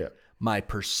judgment, right, my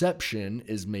perception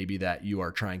is maybe that you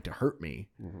are trying to hurt me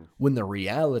when the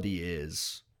reality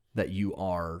is that you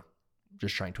are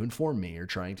just trying to inform me or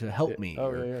trying to help me.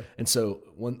 Yeah. And so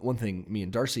one thing me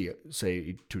and Darcy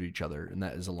say to each other, and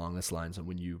that is along this lines, and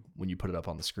when you put it up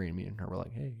on the screen, me and her were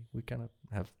like, hey, we kind of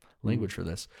have language for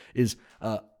this, is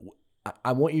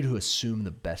I want you to assume the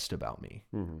best about me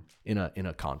in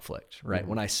a conflict, right?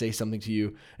 When I say something to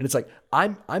you, and it's like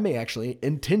I may actually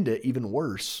intend it even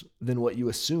worse than what you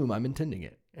assume I'm intending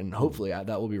it, and hopefully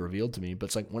that will be revealed to me. But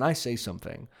it's like when I say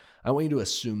something, I want you to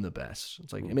assume the best.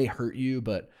 It's like it may hurt you,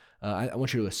 but I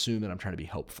want you to assume that I'm trying to be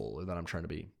helpful or that I'm trying to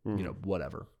be,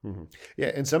 whatever.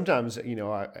 Yeah, and sometimes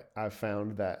I've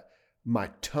found that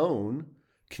my tone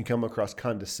can come across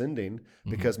condescending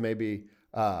because maybe.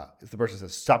 If the person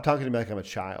says, "Stop talking to me like I'm a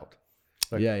child,"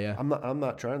 like, yeah. I'm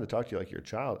not trying to talk to you like you're a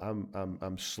child.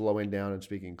 I'm slowing down and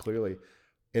speaking clearly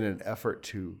in an effort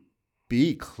to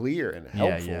be clear and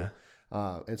helpful.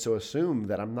 And so assume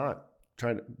that I'm not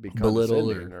trying to be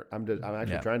condescending, or I'm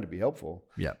actually trying to be helpful.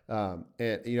 Yeah.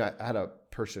 And I had a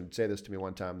person say this to me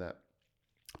one time that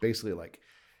basically like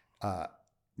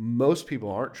most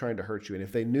people aren't trying to hurt you, and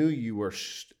if they knew you were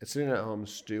sitting at home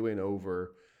stewing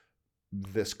over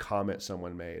this comment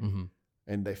someone made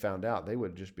and they found out, they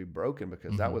would just be broken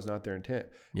because that was not their intent.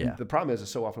 Yeah. And the problem is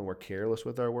so often we're careless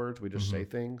with our words. We just say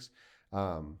things.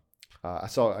 I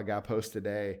saw a guy post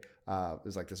today. It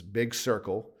was like this big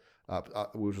circle,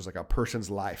 which was like a person's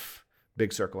life,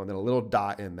 big circle, and then a little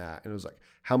dot in that. And it was like,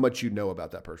 how much you know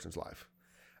about that person's life.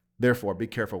 Therefore, be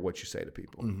careful what you say to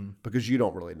people because you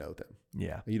don't really know them.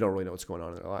 Yeah. You don't really know what's going on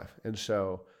in their life. And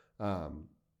so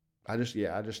I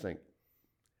just think,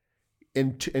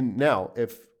 and now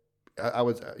if I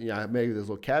was, maybe there's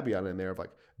a little caveat in there of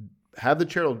like, have the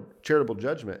charitable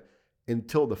judgment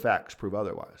until the facts prove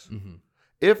otherwise.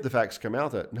 If the facts come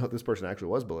out that no, this person actually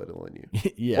was belittling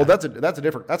you, well,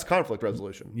 that's conflict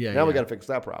resolution. Now we got to fix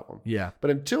that problem. Yeah.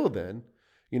 But until then,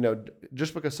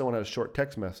 just because someone has a short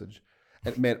text message,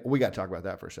 and man, we got to talk about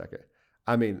that for a second.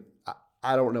 I mean,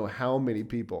 I don't know how many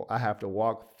people I have to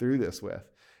walk through this with,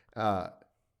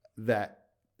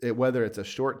 whether it's a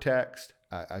short text,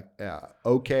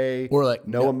 okay, or like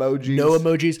no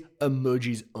emojis,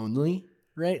 emojis only,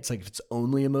 right? It's like if it's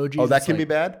only emojis. Oh, that can be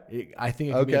bad. I think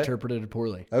it can be interpreted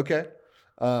poorly. Okay.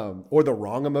 Or the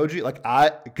wrong emoji. Like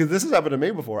because this has happened to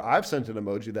me before. I've sent an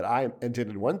emoji that I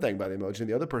intended one thing by the emoji, and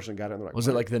the other person got it. And they're like, was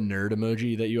it like the nerd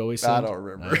emoji that you always send? I don't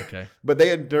remember. Oh, okay. But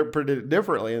they interpreted it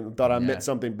differently and thought I meant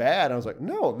something bad. I was like,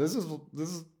 no, this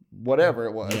is whatever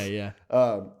it was. Yeah.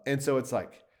 And so it's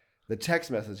like the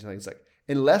text message thing. It's like,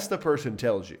 unless the person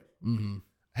tells you,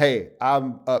 hey,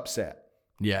 I'm upset.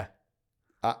 Yeah.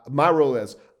 My rule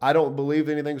is I don't believe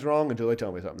anything's wrong until they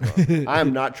tell me something's wrong. I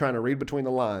am not trying to read between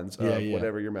the lines of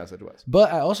whatever your message was.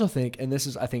 But I also think, and this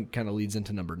is, I think, kind of leads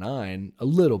into number 9 a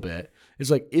little bit, is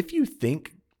like if you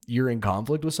think you're in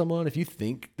conflict with someone, if you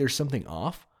think there's something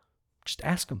off, just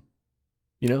ask them.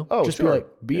 Just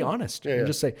be honest and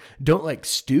just say, don't like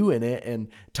stew in it and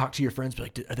talk to your friends. Be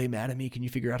like, are they mad at me? Can you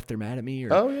figure out if they're mad at me?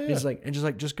 Or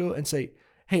just go and say,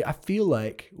 hey, I feel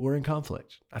like we're in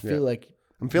conflict. I feel like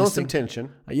I'm feeling some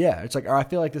tension. Yeah. It's like, I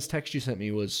feel like this text you sent me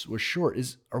was short.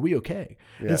 Are we okay?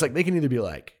 Yeah. And it's like, they can either be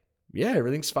like, yeah,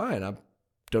 everything's fine. I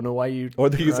don't know why you, or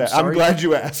they can say, I'm glad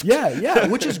you asked. Yeah.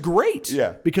 Which is great.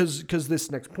 Yeah. Because this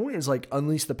next point is like,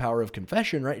 unleash the power of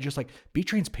confession, right? Just like be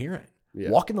transparent. Yeah.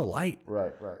 Walk in the light.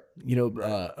 Right.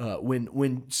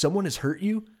 When someone has hurt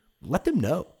you, let them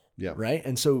know. Yeah. Right.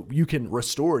 And so you can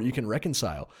restore, you can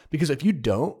reconcile, because if you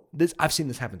don't, I've seen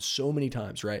this happen so many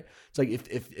times, right? It's like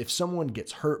if someone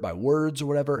gets hurt by words or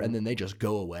whatever, and then they just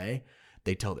go away,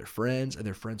 they tell their friends, and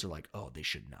their friends are like, oh, they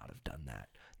should not have done that.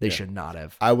 They should not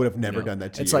have. I would have never done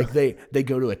that to you. It's like they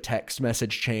go to a text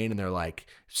message chain and they're like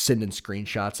sending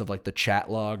screenshots of like the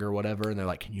chat log or whatever. And they're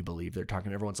like, can you believe they're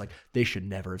talking to everyone's like, they should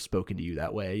never have spoken to you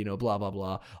that way, blah, blah,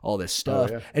 blah, all this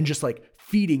stuff. And just like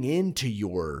feeding into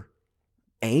your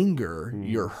anger,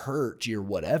 your hurt, your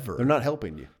whatever. They're not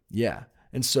helping you. Yeah.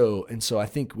 And so I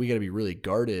think we got to be really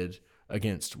guarded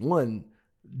against one.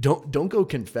 Don't go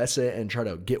confess it and try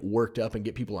to get worked up and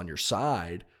get people on your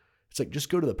side. It's like, just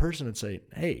go to the person and say,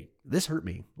 hey, this hurt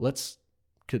me.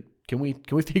 Can we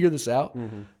figure this out?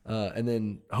 And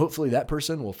then hopefully that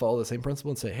person will follow the same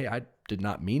principle and say, hey, I did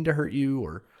not mean to hurt you,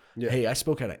 or hey, I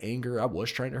spoke out of anger. I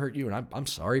was trying to hurt you, and I'm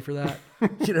sorry for that.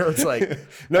 It's like,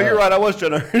 no, you're right. I was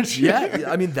trying to hurt you. Yeah,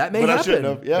 I mean that may happen.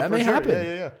 That may happen.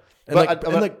 Yeah.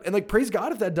 And praise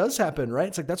God if that does happen, right?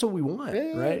 It's like that's what we want,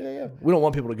 right? Yeah. We don't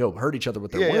want people to go hurt each other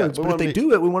with their words, but if they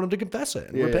do it, we want them to confess it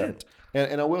and repent.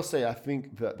 And I will say, I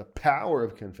think that the power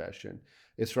of confession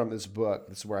is from this book.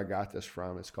 This is where I got this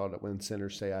from. It's called "When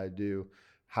Sinners Say I Do."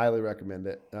 Highly recommend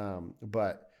it.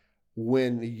 But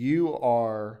when you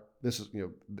are this is,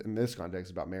 in this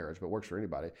context about marriage, but works for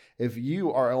anybody. If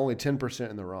you are only 10%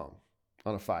 in the wrong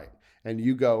on a fight and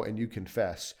you go and you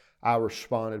confess, I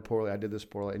responded poorly, I did this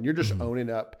poorly, and you're just owning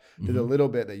up to the little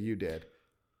bit that you did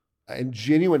and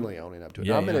genuinely owning up to it.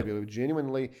 Not manipulative,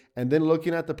 genuinely, and then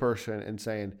looking at the person and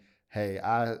saying, hey,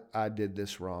 I did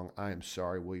this wrong. I am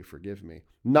sorry. Will you forgive me?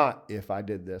 Not if I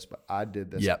did this, but I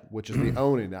did this, which is the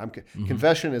owning.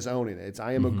 Confession is owning it. It's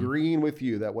I am agreeing with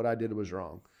you that what I did was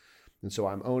wrong. And so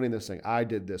I'm owning this thing. I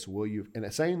did this. Will you?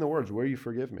 And saying the words, will you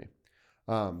forgive me?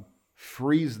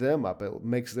 Frees them up. It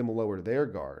makes them lower their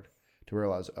guard to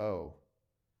realize, oh,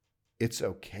 it's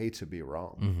okay to be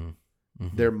wrong.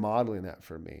 They're modeling that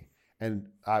for me. And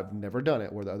I've never done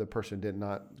it where the other person did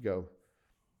not go,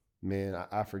 man,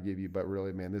 I forgive you, but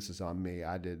really, man, this is on me.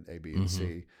 I did A, B, and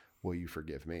C. Will you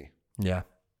forgive me? Yeah.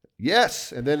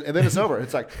 Yes. And then it's over.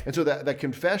 It's like, and so that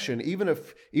confession, even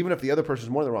if the other person's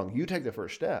more than wrong, you take the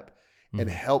first step and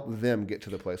help them get to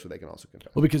the place where they can also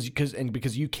confess. Well,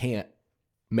 because you can't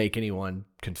make anyone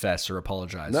confess or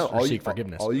apologize or seek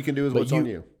forgiveness. All you can do is what's on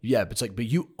you. Yeah. But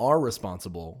you are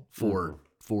responsible for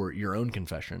your own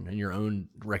confession and your own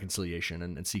reconciliation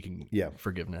and seeking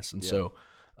forgiveness. And so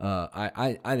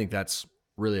I think that's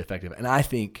really effective. And I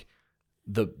think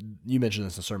you mentioned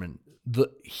this in the sermon,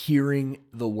 hearing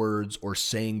the words or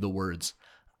saying the words,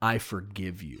 I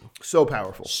forgive you. So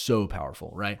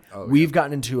powerful, right? Oh, we've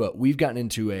gotten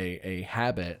into a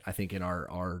habit, I think, in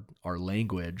our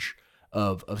language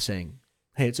of saying,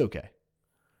 hey, it's okay.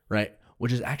 Right?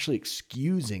 Which is actually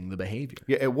excusing the behavior.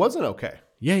 Yeah, it wasn't okay.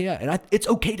 Yeah. And it's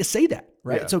okay to say that,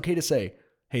 right? Yeah. It's okay to say,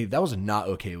 hey, that was not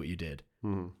okay what you did.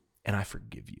 And I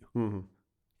forgive you.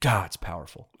 God, it's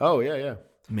powerful. Oh, yeah.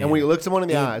 Man. And when you look someone in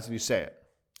the eyes and you say it.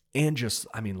 And just,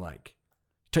 I mean, like,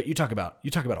 you talk about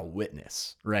a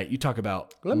witness, right? You talk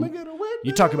about, let me get a witness.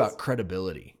 You talk about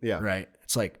credibility, right?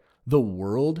 It's like the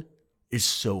world is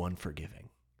so unforgiving.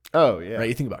 Oh, yeah. Right?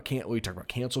 You think about, we talked about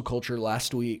cancel culture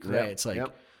last week, right? It's like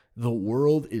the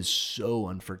world is so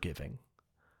unforgiving.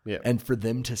 Yeah. And for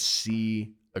them to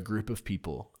see a group of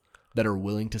people that are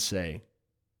willing to say,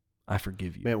 I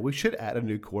forgive you. Man, we should add a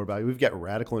new core value. We've got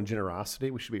radical in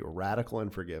generosity. We should be radical in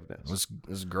forgiveness. This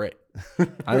is great.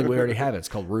 I think we already have it. It's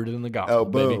called Rooted in the Gospel. Oh,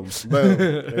 boom. Boom.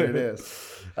 There it is.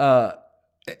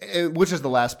 Which is the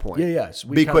last point. Yeah. So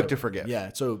be quick to forgive. Yeah.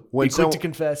 So be quick to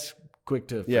confess, quick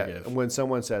to forgive. Yeah. When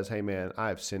someone says, hey, man, I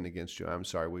have sinned against you. I'm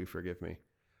sorry. Will you forgive me?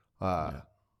 Now,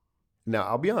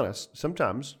 I'll be honest.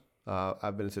 Sometimes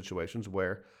I've been in situations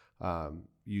where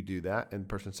you do that and the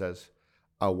person says,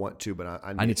 I want to, but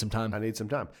I need some time. I need some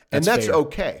time. And that's fair.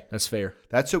 Okay. That's fair.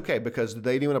 That's okay because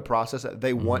they didn't want to process it.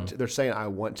 They want to, they're saying, I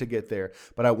want to get there,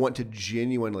 but I want to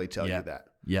genuinely tell you that.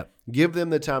 Yep. Give them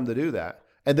the time to do that.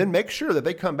 And then make sure that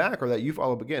they come back or that you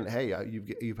follow up again. Hey,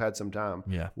 you've had some time.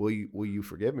 Yeah. Will you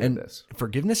forgive me for this?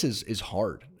 Forgiveness is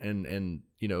hard. And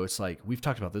it's like, we've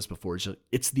talked about this before.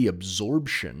 It's the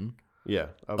absorption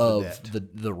of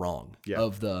the wrong.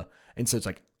 Yeah. And so it's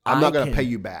like, I'm not going to pay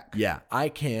you back. Yeah, I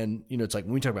can. It's like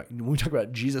when we talk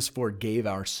about Jesus forgave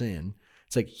our sin.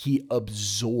 It's like he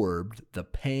absorbed the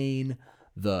pain,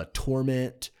 the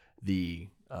torment, the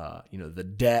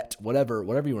debt, whatever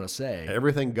you want to say.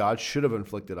 Everything God should have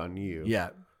inflicted on you. Yeah,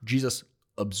 Jesus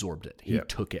absorbed it. He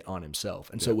took it on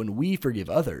himself. And so when we forgive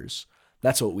others,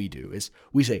 that's what we do. Is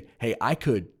we say, hey, I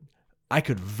could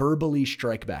verbally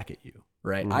strike back at you,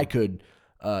 right? I could,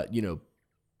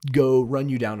 go run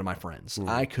you down to my friends.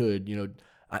 I could,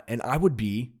 and I would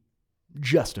be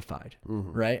justified,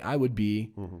 right? I would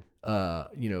be,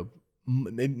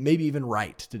 maybe even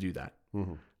right to do that.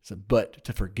 So, but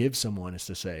to forgive someone is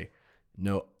to say,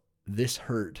 no, this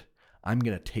hurt. I'm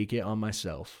going to take it on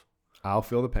myself. I'll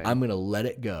feel the pain. I'm going to let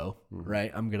it go,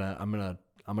 right? I'm going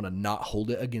to not hold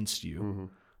it against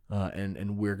you.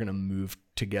 And we're going to move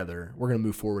together. We're going to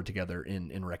move forward together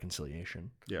in reconciliation.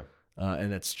 Yeah.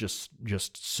 And it's just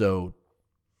so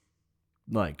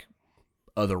like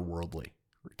otherworldly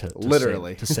to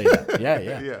literally say that.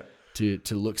 Yeah.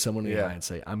 To look someone in the eye and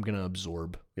say, I'm going to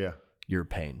absorb your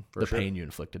pain, pain you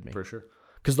inflicted me. For sure.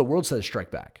 Because the world says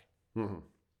strike back.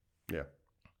 Yeah.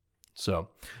 So,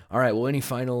 all right. Well, any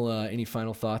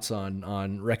final thoughts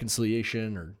on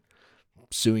reconciliation or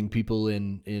suing people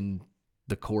in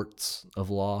the courts of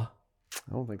law?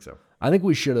 I don't think so. I think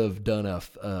we should have done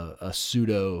a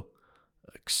pseudo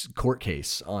court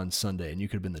case on Sunday, and you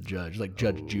could have been the judge, like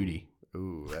Judge Judy.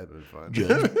 Ooh, that'd been fun.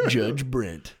 Judge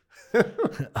Brent.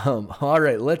 All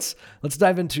right, let's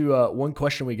dive into one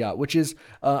question we got, which is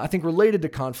I think related to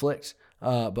conflict,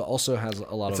 but also has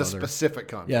a lot of specific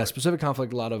conflict. Yeah, specific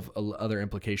conflict, a lot of other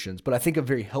implications. But I think a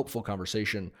very helpful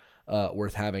conversation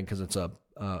worth having because it's a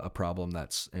problem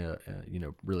that's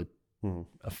really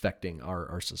affecting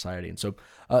our society. And so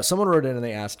someone wrote in and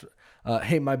they asked,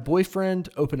 hey, my boyfriend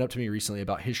opened up to me recently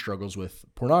about his struggles with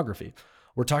pornography.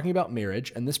 We're talking about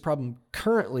marriage, and this problem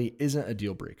currently isn't a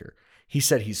deal breaker. He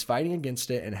said he's fighting against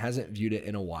it and hasn't viewed it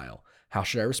in a while. How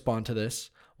should I respond to this?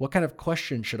 What kind of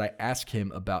question should I ask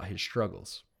him about his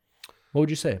struggles? What would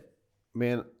you say?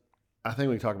 Man, I think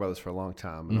we can talk about this for a long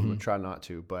time, and I'm going to try not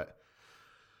to. But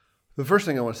the first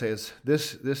thing I want to say is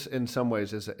this in some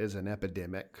ways is an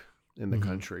epidemic in the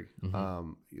country.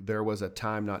 There was a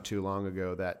time not too long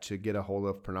ago that to get a hold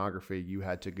of pornography, you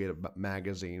had to get a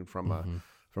magazine from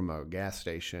a gas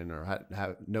station or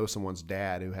know someone's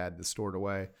dad who had this stored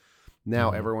away.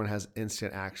 Now everyone has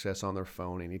instant access on their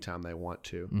phone anytime they want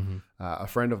to. A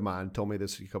friend of mine told me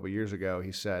this a couple of years ago.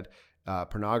 He said,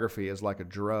 pornography is like a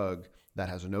drug that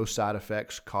has no side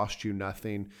effects, costs you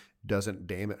nothing,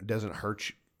 doesn't hurt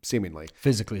you, seemingly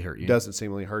physically hurt you, doesn't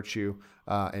seemingly hurt you,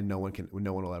 and no one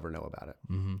will ever know about it.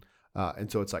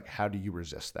 And so it's like, how do you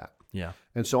resist that? Yeah.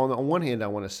 And so on one hand, I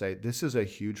want to say this is a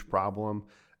huge problem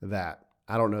that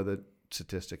I don't know the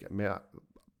statistic. I mean,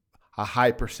 a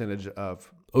high percentage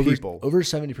of people, over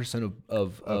 70%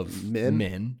 of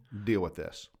men deal with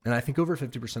this, and I think over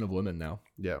 50% of women now.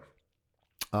 Yeah.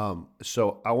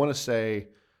 So I want to say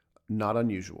not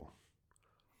unusual.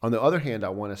 On the other hand, I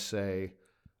want to say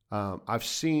I've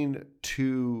seen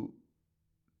two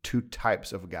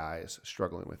types of guys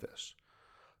struggling with this.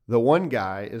 The one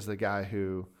guy is the guy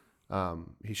who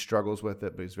he struggles with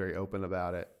it, but he's very open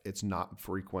about it. It's not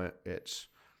frequent. It's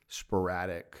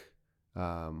sporadic.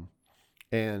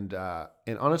 And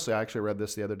honestly, I actually read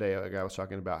this the other day. A guy was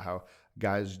talking about how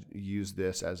guys use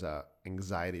this as a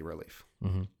anxiety relief.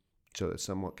 So it's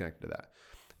somewhat connected to that.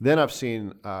 Then I've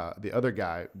seen the other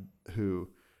guy who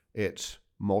it's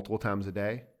multiple times a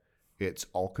day. It's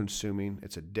all consuming.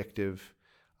 It's addictive.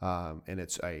 And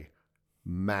it's a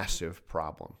massive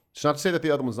problem. It's not to say that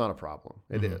the other one's not a problem.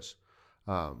 It is.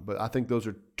 But I think those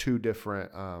are two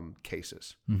different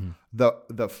cases.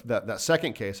 That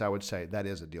second case, I would say that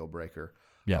is a deal breaker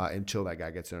until that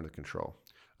guy gets it under control.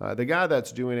 The guy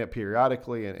that's doing it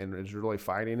periodically and is really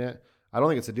fighting it, I don't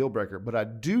think it's a deal breaker. But I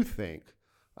do think,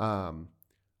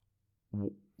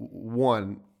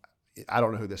 one, I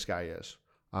don't know who this guy is,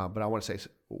 but I want to say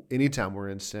anytime we're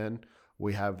in sin,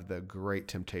 we have the great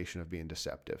temptation of being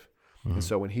deceptive. And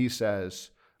so when he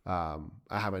says, I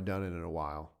haven't done it in a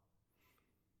while,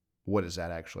 what does that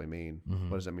actually mean?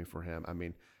 What does that mean for him? I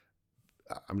mean,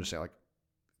 I'm just saying, like,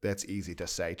 that's easy to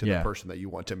say to the person that you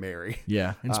want to marry.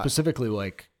 Yeah. And specifically,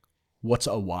 like, what's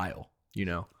a while,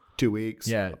 2 weeks?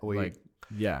 Yeah. A week. Like,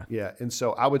 yeah. Yeah. And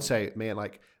so I would say, man,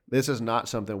 like, this is not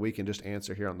something we can just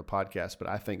answer here on the podcast, but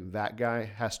I think that guy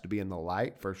has to be in the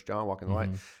light. 1 John, walk in the light.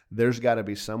 There's got to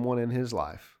be someone in his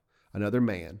life, another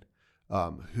man,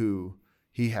 who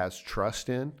he has trust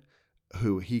in,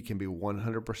 who he can be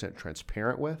 100%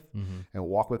 transparent with and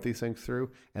walk with these things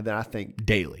through. And then I think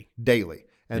daily.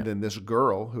 And then this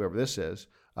girl, whoever this is,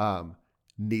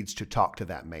 needs to talk to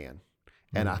that man.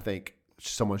 And I think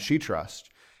someone she trusts,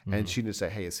 and she needs to say,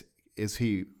 hey, is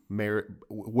he married?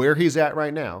 Where he's at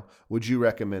right now, would you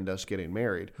recommend us getting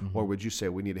married? Or would you say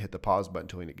we need to hit the pause button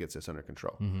until he gets this under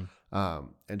control?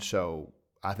 And so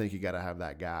I think you got to have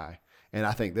that guy. And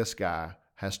I think this guy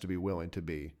has to be willing to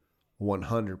be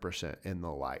 100% in the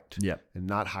light and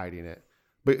not hiding it,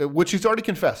 but which he's already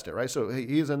confessed it, right? So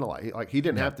he's in the light. He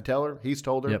didn't have to tell her. He's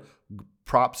told her.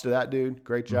 Props to that dude.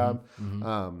 Great job.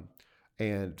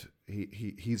 And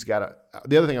he's got to,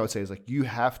 the other thing I would say is, like, you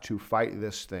have to fight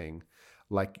this thing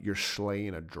like you're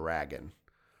slaying a dragon,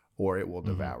 or it will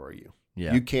devour you.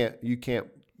 Yeah. You can't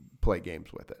play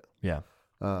games with it. Yeah.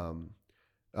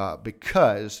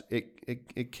 Because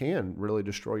it can really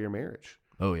destroy your marriage.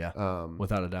 Oh yeah.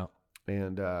 Without a doubt.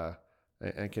 And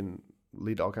can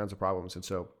lead to all kinds of problems. And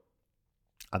so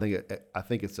I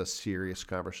think it's a serious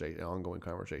conversation, an ongoing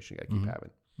conversation you got to keep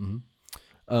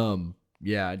having.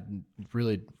 Yeah,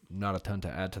 really not a ton to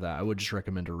add to that. I would just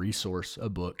recommend a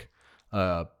book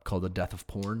called The Death of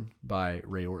Porn by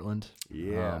Ray Ortlund.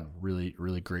 Yeah. Really,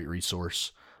 really great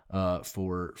resource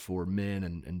for men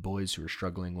and boys who are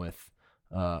struggling with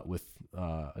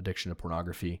addiction to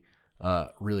pornography.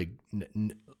 Really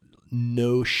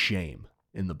no shame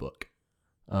in the book.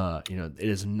 It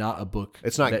is not a book.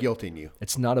 It's not guilting you.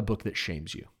 It's not a book that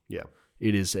shames you. Yeah.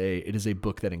 It is a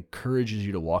book that encourages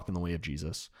you to walk in the way of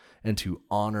Jesus and to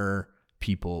honor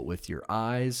people with your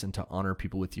eyes and to honor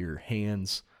people with your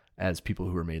hands as people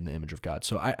who are made in the image of God.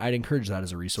 So I'd encourage that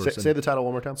as a resource. Say the title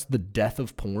one more time. It's The Death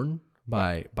of Porn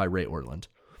by Ray Ortlund.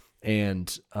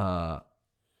 And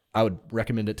I would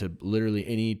recommend it to literally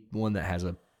anyone that has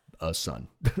a son.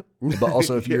 But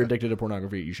also, if you're addicted to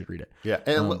pornography, you should read it. Yeah,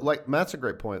 and like Matt's a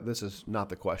great point. This is not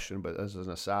the question, but as an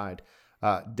aside,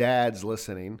 dads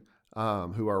listening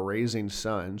who are raising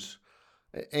sons,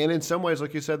 and in some ways,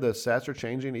 like you said, the stats are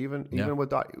changing. Even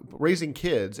with raising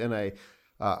kids in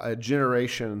a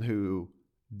generation who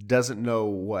doesn't know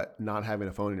what not having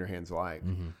a phone in your hands like.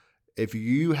 If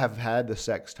you have had the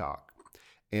sex talk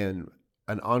and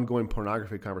an ongoing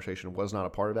pornography conversation was not a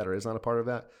part of that or is not a part of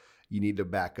that, you need to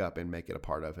back up and make it a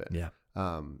part of it. Yeah.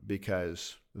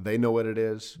 Because they know what it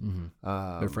is.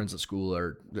 Their friends at school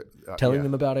are telling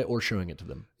them about it or showing it to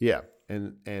them. Yeah.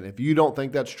 And if you don't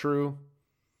think that's true,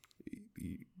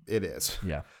 it is.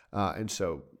 Yeah. And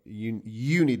so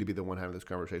you need to be the one having this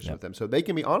conversation with them so they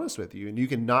can be honest with you, and you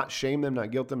can not shame them,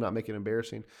 not guilt them, not make it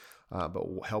embarrassing, but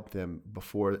help them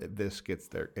before this gets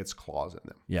its claws in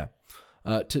them. Yeah.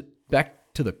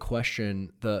 Back to the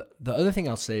question, the other thing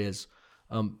I'll say is,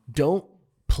 don't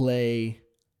play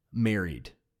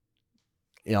married,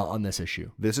 on this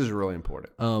issue. This is really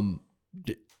important.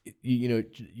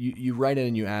 You write in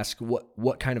and you ask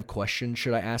what kind of question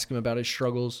should I ask him about his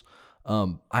struggles?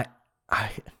 I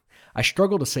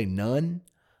struggle to say none.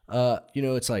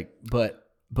 It's like, but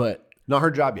not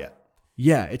her job yet.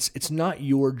 Yeah, it's not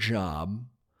your job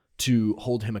to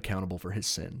hold him accountable for his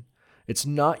sin. It's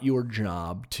not your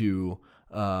job to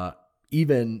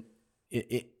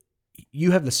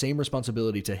you have the same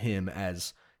responsibility to him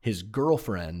as his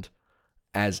girlfriend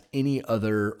as any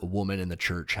other woman in the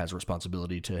church has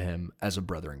responsibility to him as a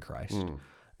brother in Christ.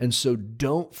 And so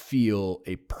don't feel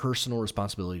a personal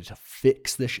responsibility to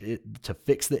fix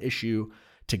the issue,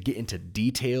 to get into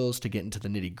details, to get into the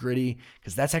nitty gritty,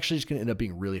 because that's actually just going to end up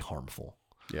being really harmful.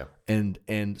 Yeah. And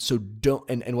so don't,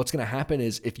 and what's going to happen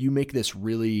is if you make this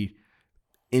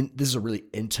this is a really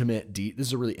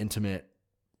intimate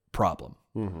problem.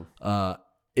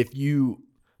 If you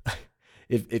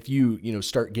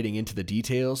start getting into the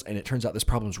details and it turns out this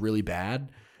problem's really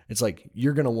bad, it's like,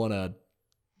 you're going to want to,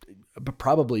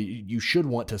 probably you should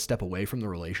want to step away from the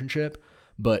relationship,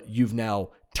 but you've now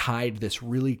tied this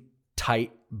really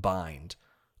tight bind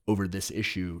over this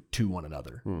issue to one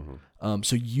another.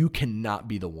 So you cannot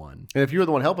be the one. And if you're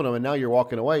the one helping him and now you're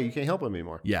walking away, you can't help him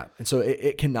anymore. Yeah. And so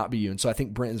it cannot be you. And so I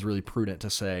think Brenton's really prudent to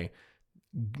say,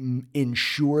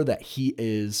 ensure that he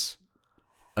is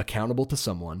accountable to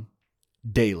someone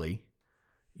daily.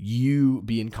 You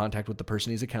be in contact with the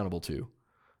person he's accountable to,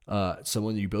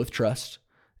 someone that you both trust,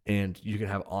 and you can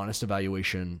have honest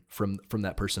evaluation from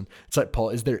that person. It's like, Paul,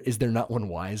 is there not one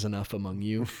wise enough among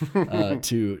you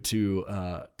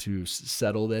to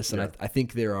settle this? And I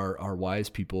think there are wise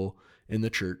people in the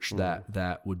church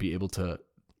that would be able to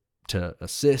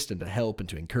assist and to help and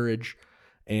to encourage.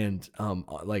 And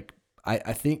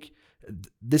I think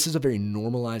this is a very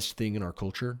normalized thing in our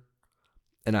culture,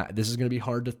 and this is going to be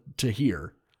hard to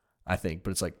hear, I think, but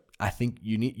it's like, I think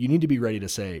you need to be ready to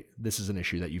say, this is an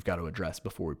issue that you've got to address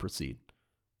before we proceed.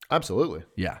 Absolutely.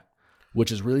 Yeah.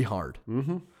 Which is really hard.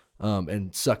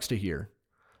 And sucks to hear,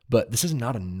 but this is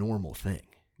not a normal thing.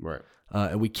 Right.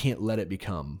 And we can't let it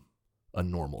become a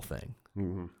normal thing.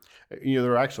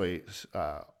 There are actually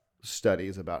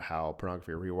studies about how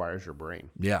pornography rewires your brain.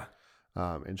 Yeah.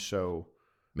 And so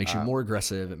makes you more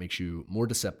aggressive. It makes you more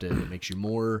deceptive. It makes you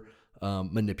more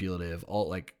manipulative, all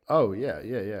like, oh yeah,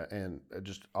 and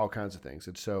just all kinds of things.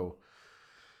 And so,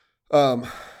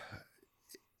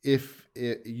 if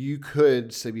you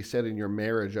could be setting your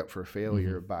marriage up for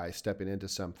failure by stepping into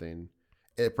something,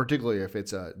 particularly if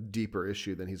it's a deeper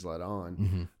issue than he's let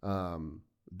on,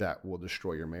 that will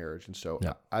destroy your marriage. And so,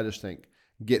 I just think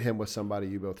get him with somebody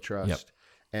you both trust,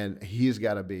 and he's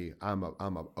got to be I'm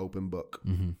an open book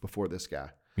before this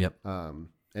guy, and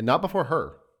not before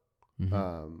her.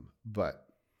 But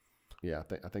yeah,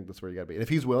 I think that's where you got to be. And if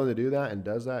he's willing to do that and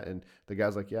does that, and the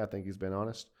guy's like, yeah, I think he's been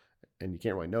honest, and you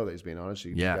can't really know that he's being honest.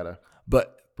 You just gotta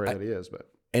pray that he is.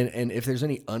 But and if there's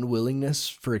any unwillingness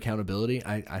for accountability,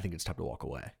 I think it's time to walk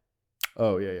away.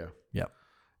 Oh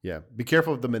yeah. Be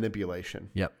careful of the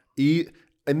manipulation.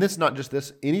 And this, not just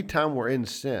this. Anytime we're in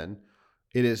sin,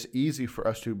 it is easy for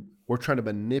us we're trying to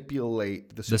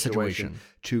manipulate the situation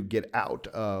to get out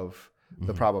of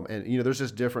the problem. And, there's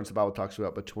this difference the Bible talks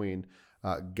about between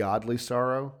godly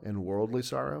sorrow and worldly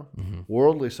sorrow.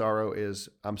 Worldly sorrow is,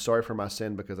 I'm sorry for my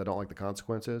sin because I don't like the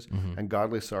consequences. And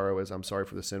godly sorrow is, I'm sorry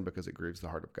for the sin because it grieves the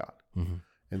heart of God.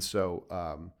 And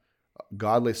so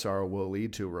godly sorrow will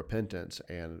lead to repentance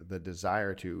and the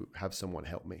desire to have someone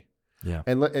help me. Yeah.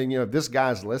 And if this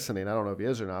guy's listening, I don't know if he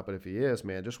is or not, but if he is,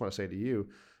 man, just want to say to you,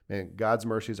 man, God's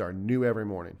mercies are new every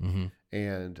morning.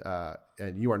 And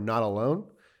you are not alone.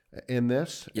 in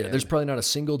this. Yeah, and there's probably not a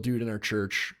single dude in our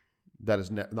church that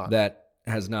is not that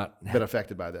has not been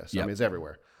affected by this. I Yep. mean, it's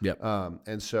everywhere. Yep.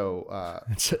 And so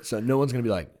So no one's going to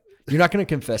be like, you're not going to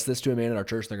confess this to a man in our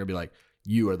church. They're going to be like,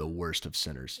 you are the worst of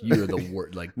sinners. You are the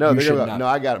worst. Like, no, you they're should gonna be not. like, no,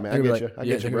 I got it, man. I They're get gonna be you. like, I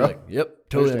yeah, get you, they're gonna bro. be like, yep,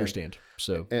 totally understand.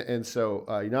 So And so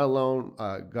you're not alone.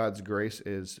 God's grace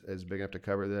is big enough to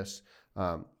cover this.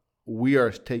 We are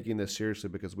taking this seriously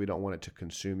because we don't want it to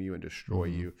consume you and destroy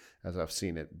you, as I've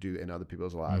seen it do in other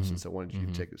people's lives. And so I wanted you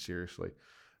to take it seriously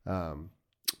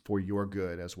for your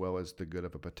good as well as the good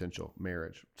of a potential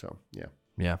marriage. So, yeah.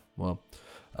 yeah, well,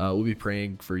 we'll be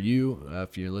praying for you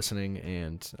if you're listening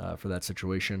and for that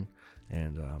situation.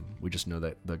 And we just know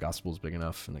that the gospel is big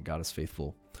enough and that God is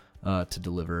faithful to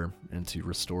deliver and to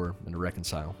restore and to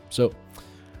reconcile. So,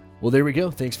 well, there we go.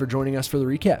 Thanks for joining us for the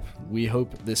recap. We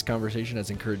hope this conversation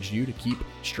has encouraged you to keep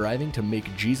striving to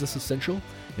make Jesus essential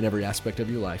in every aspect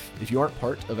of your life. If you aren't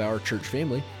part of our church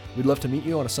family, we'd love to meet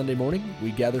you on a Sunday morning.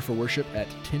 We gather for worship at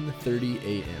 10:30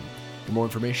 a.m. For more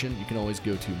information, you can always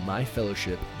go to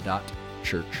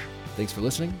myfellowship.church. Thanks for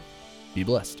listening. Be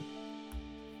blessed.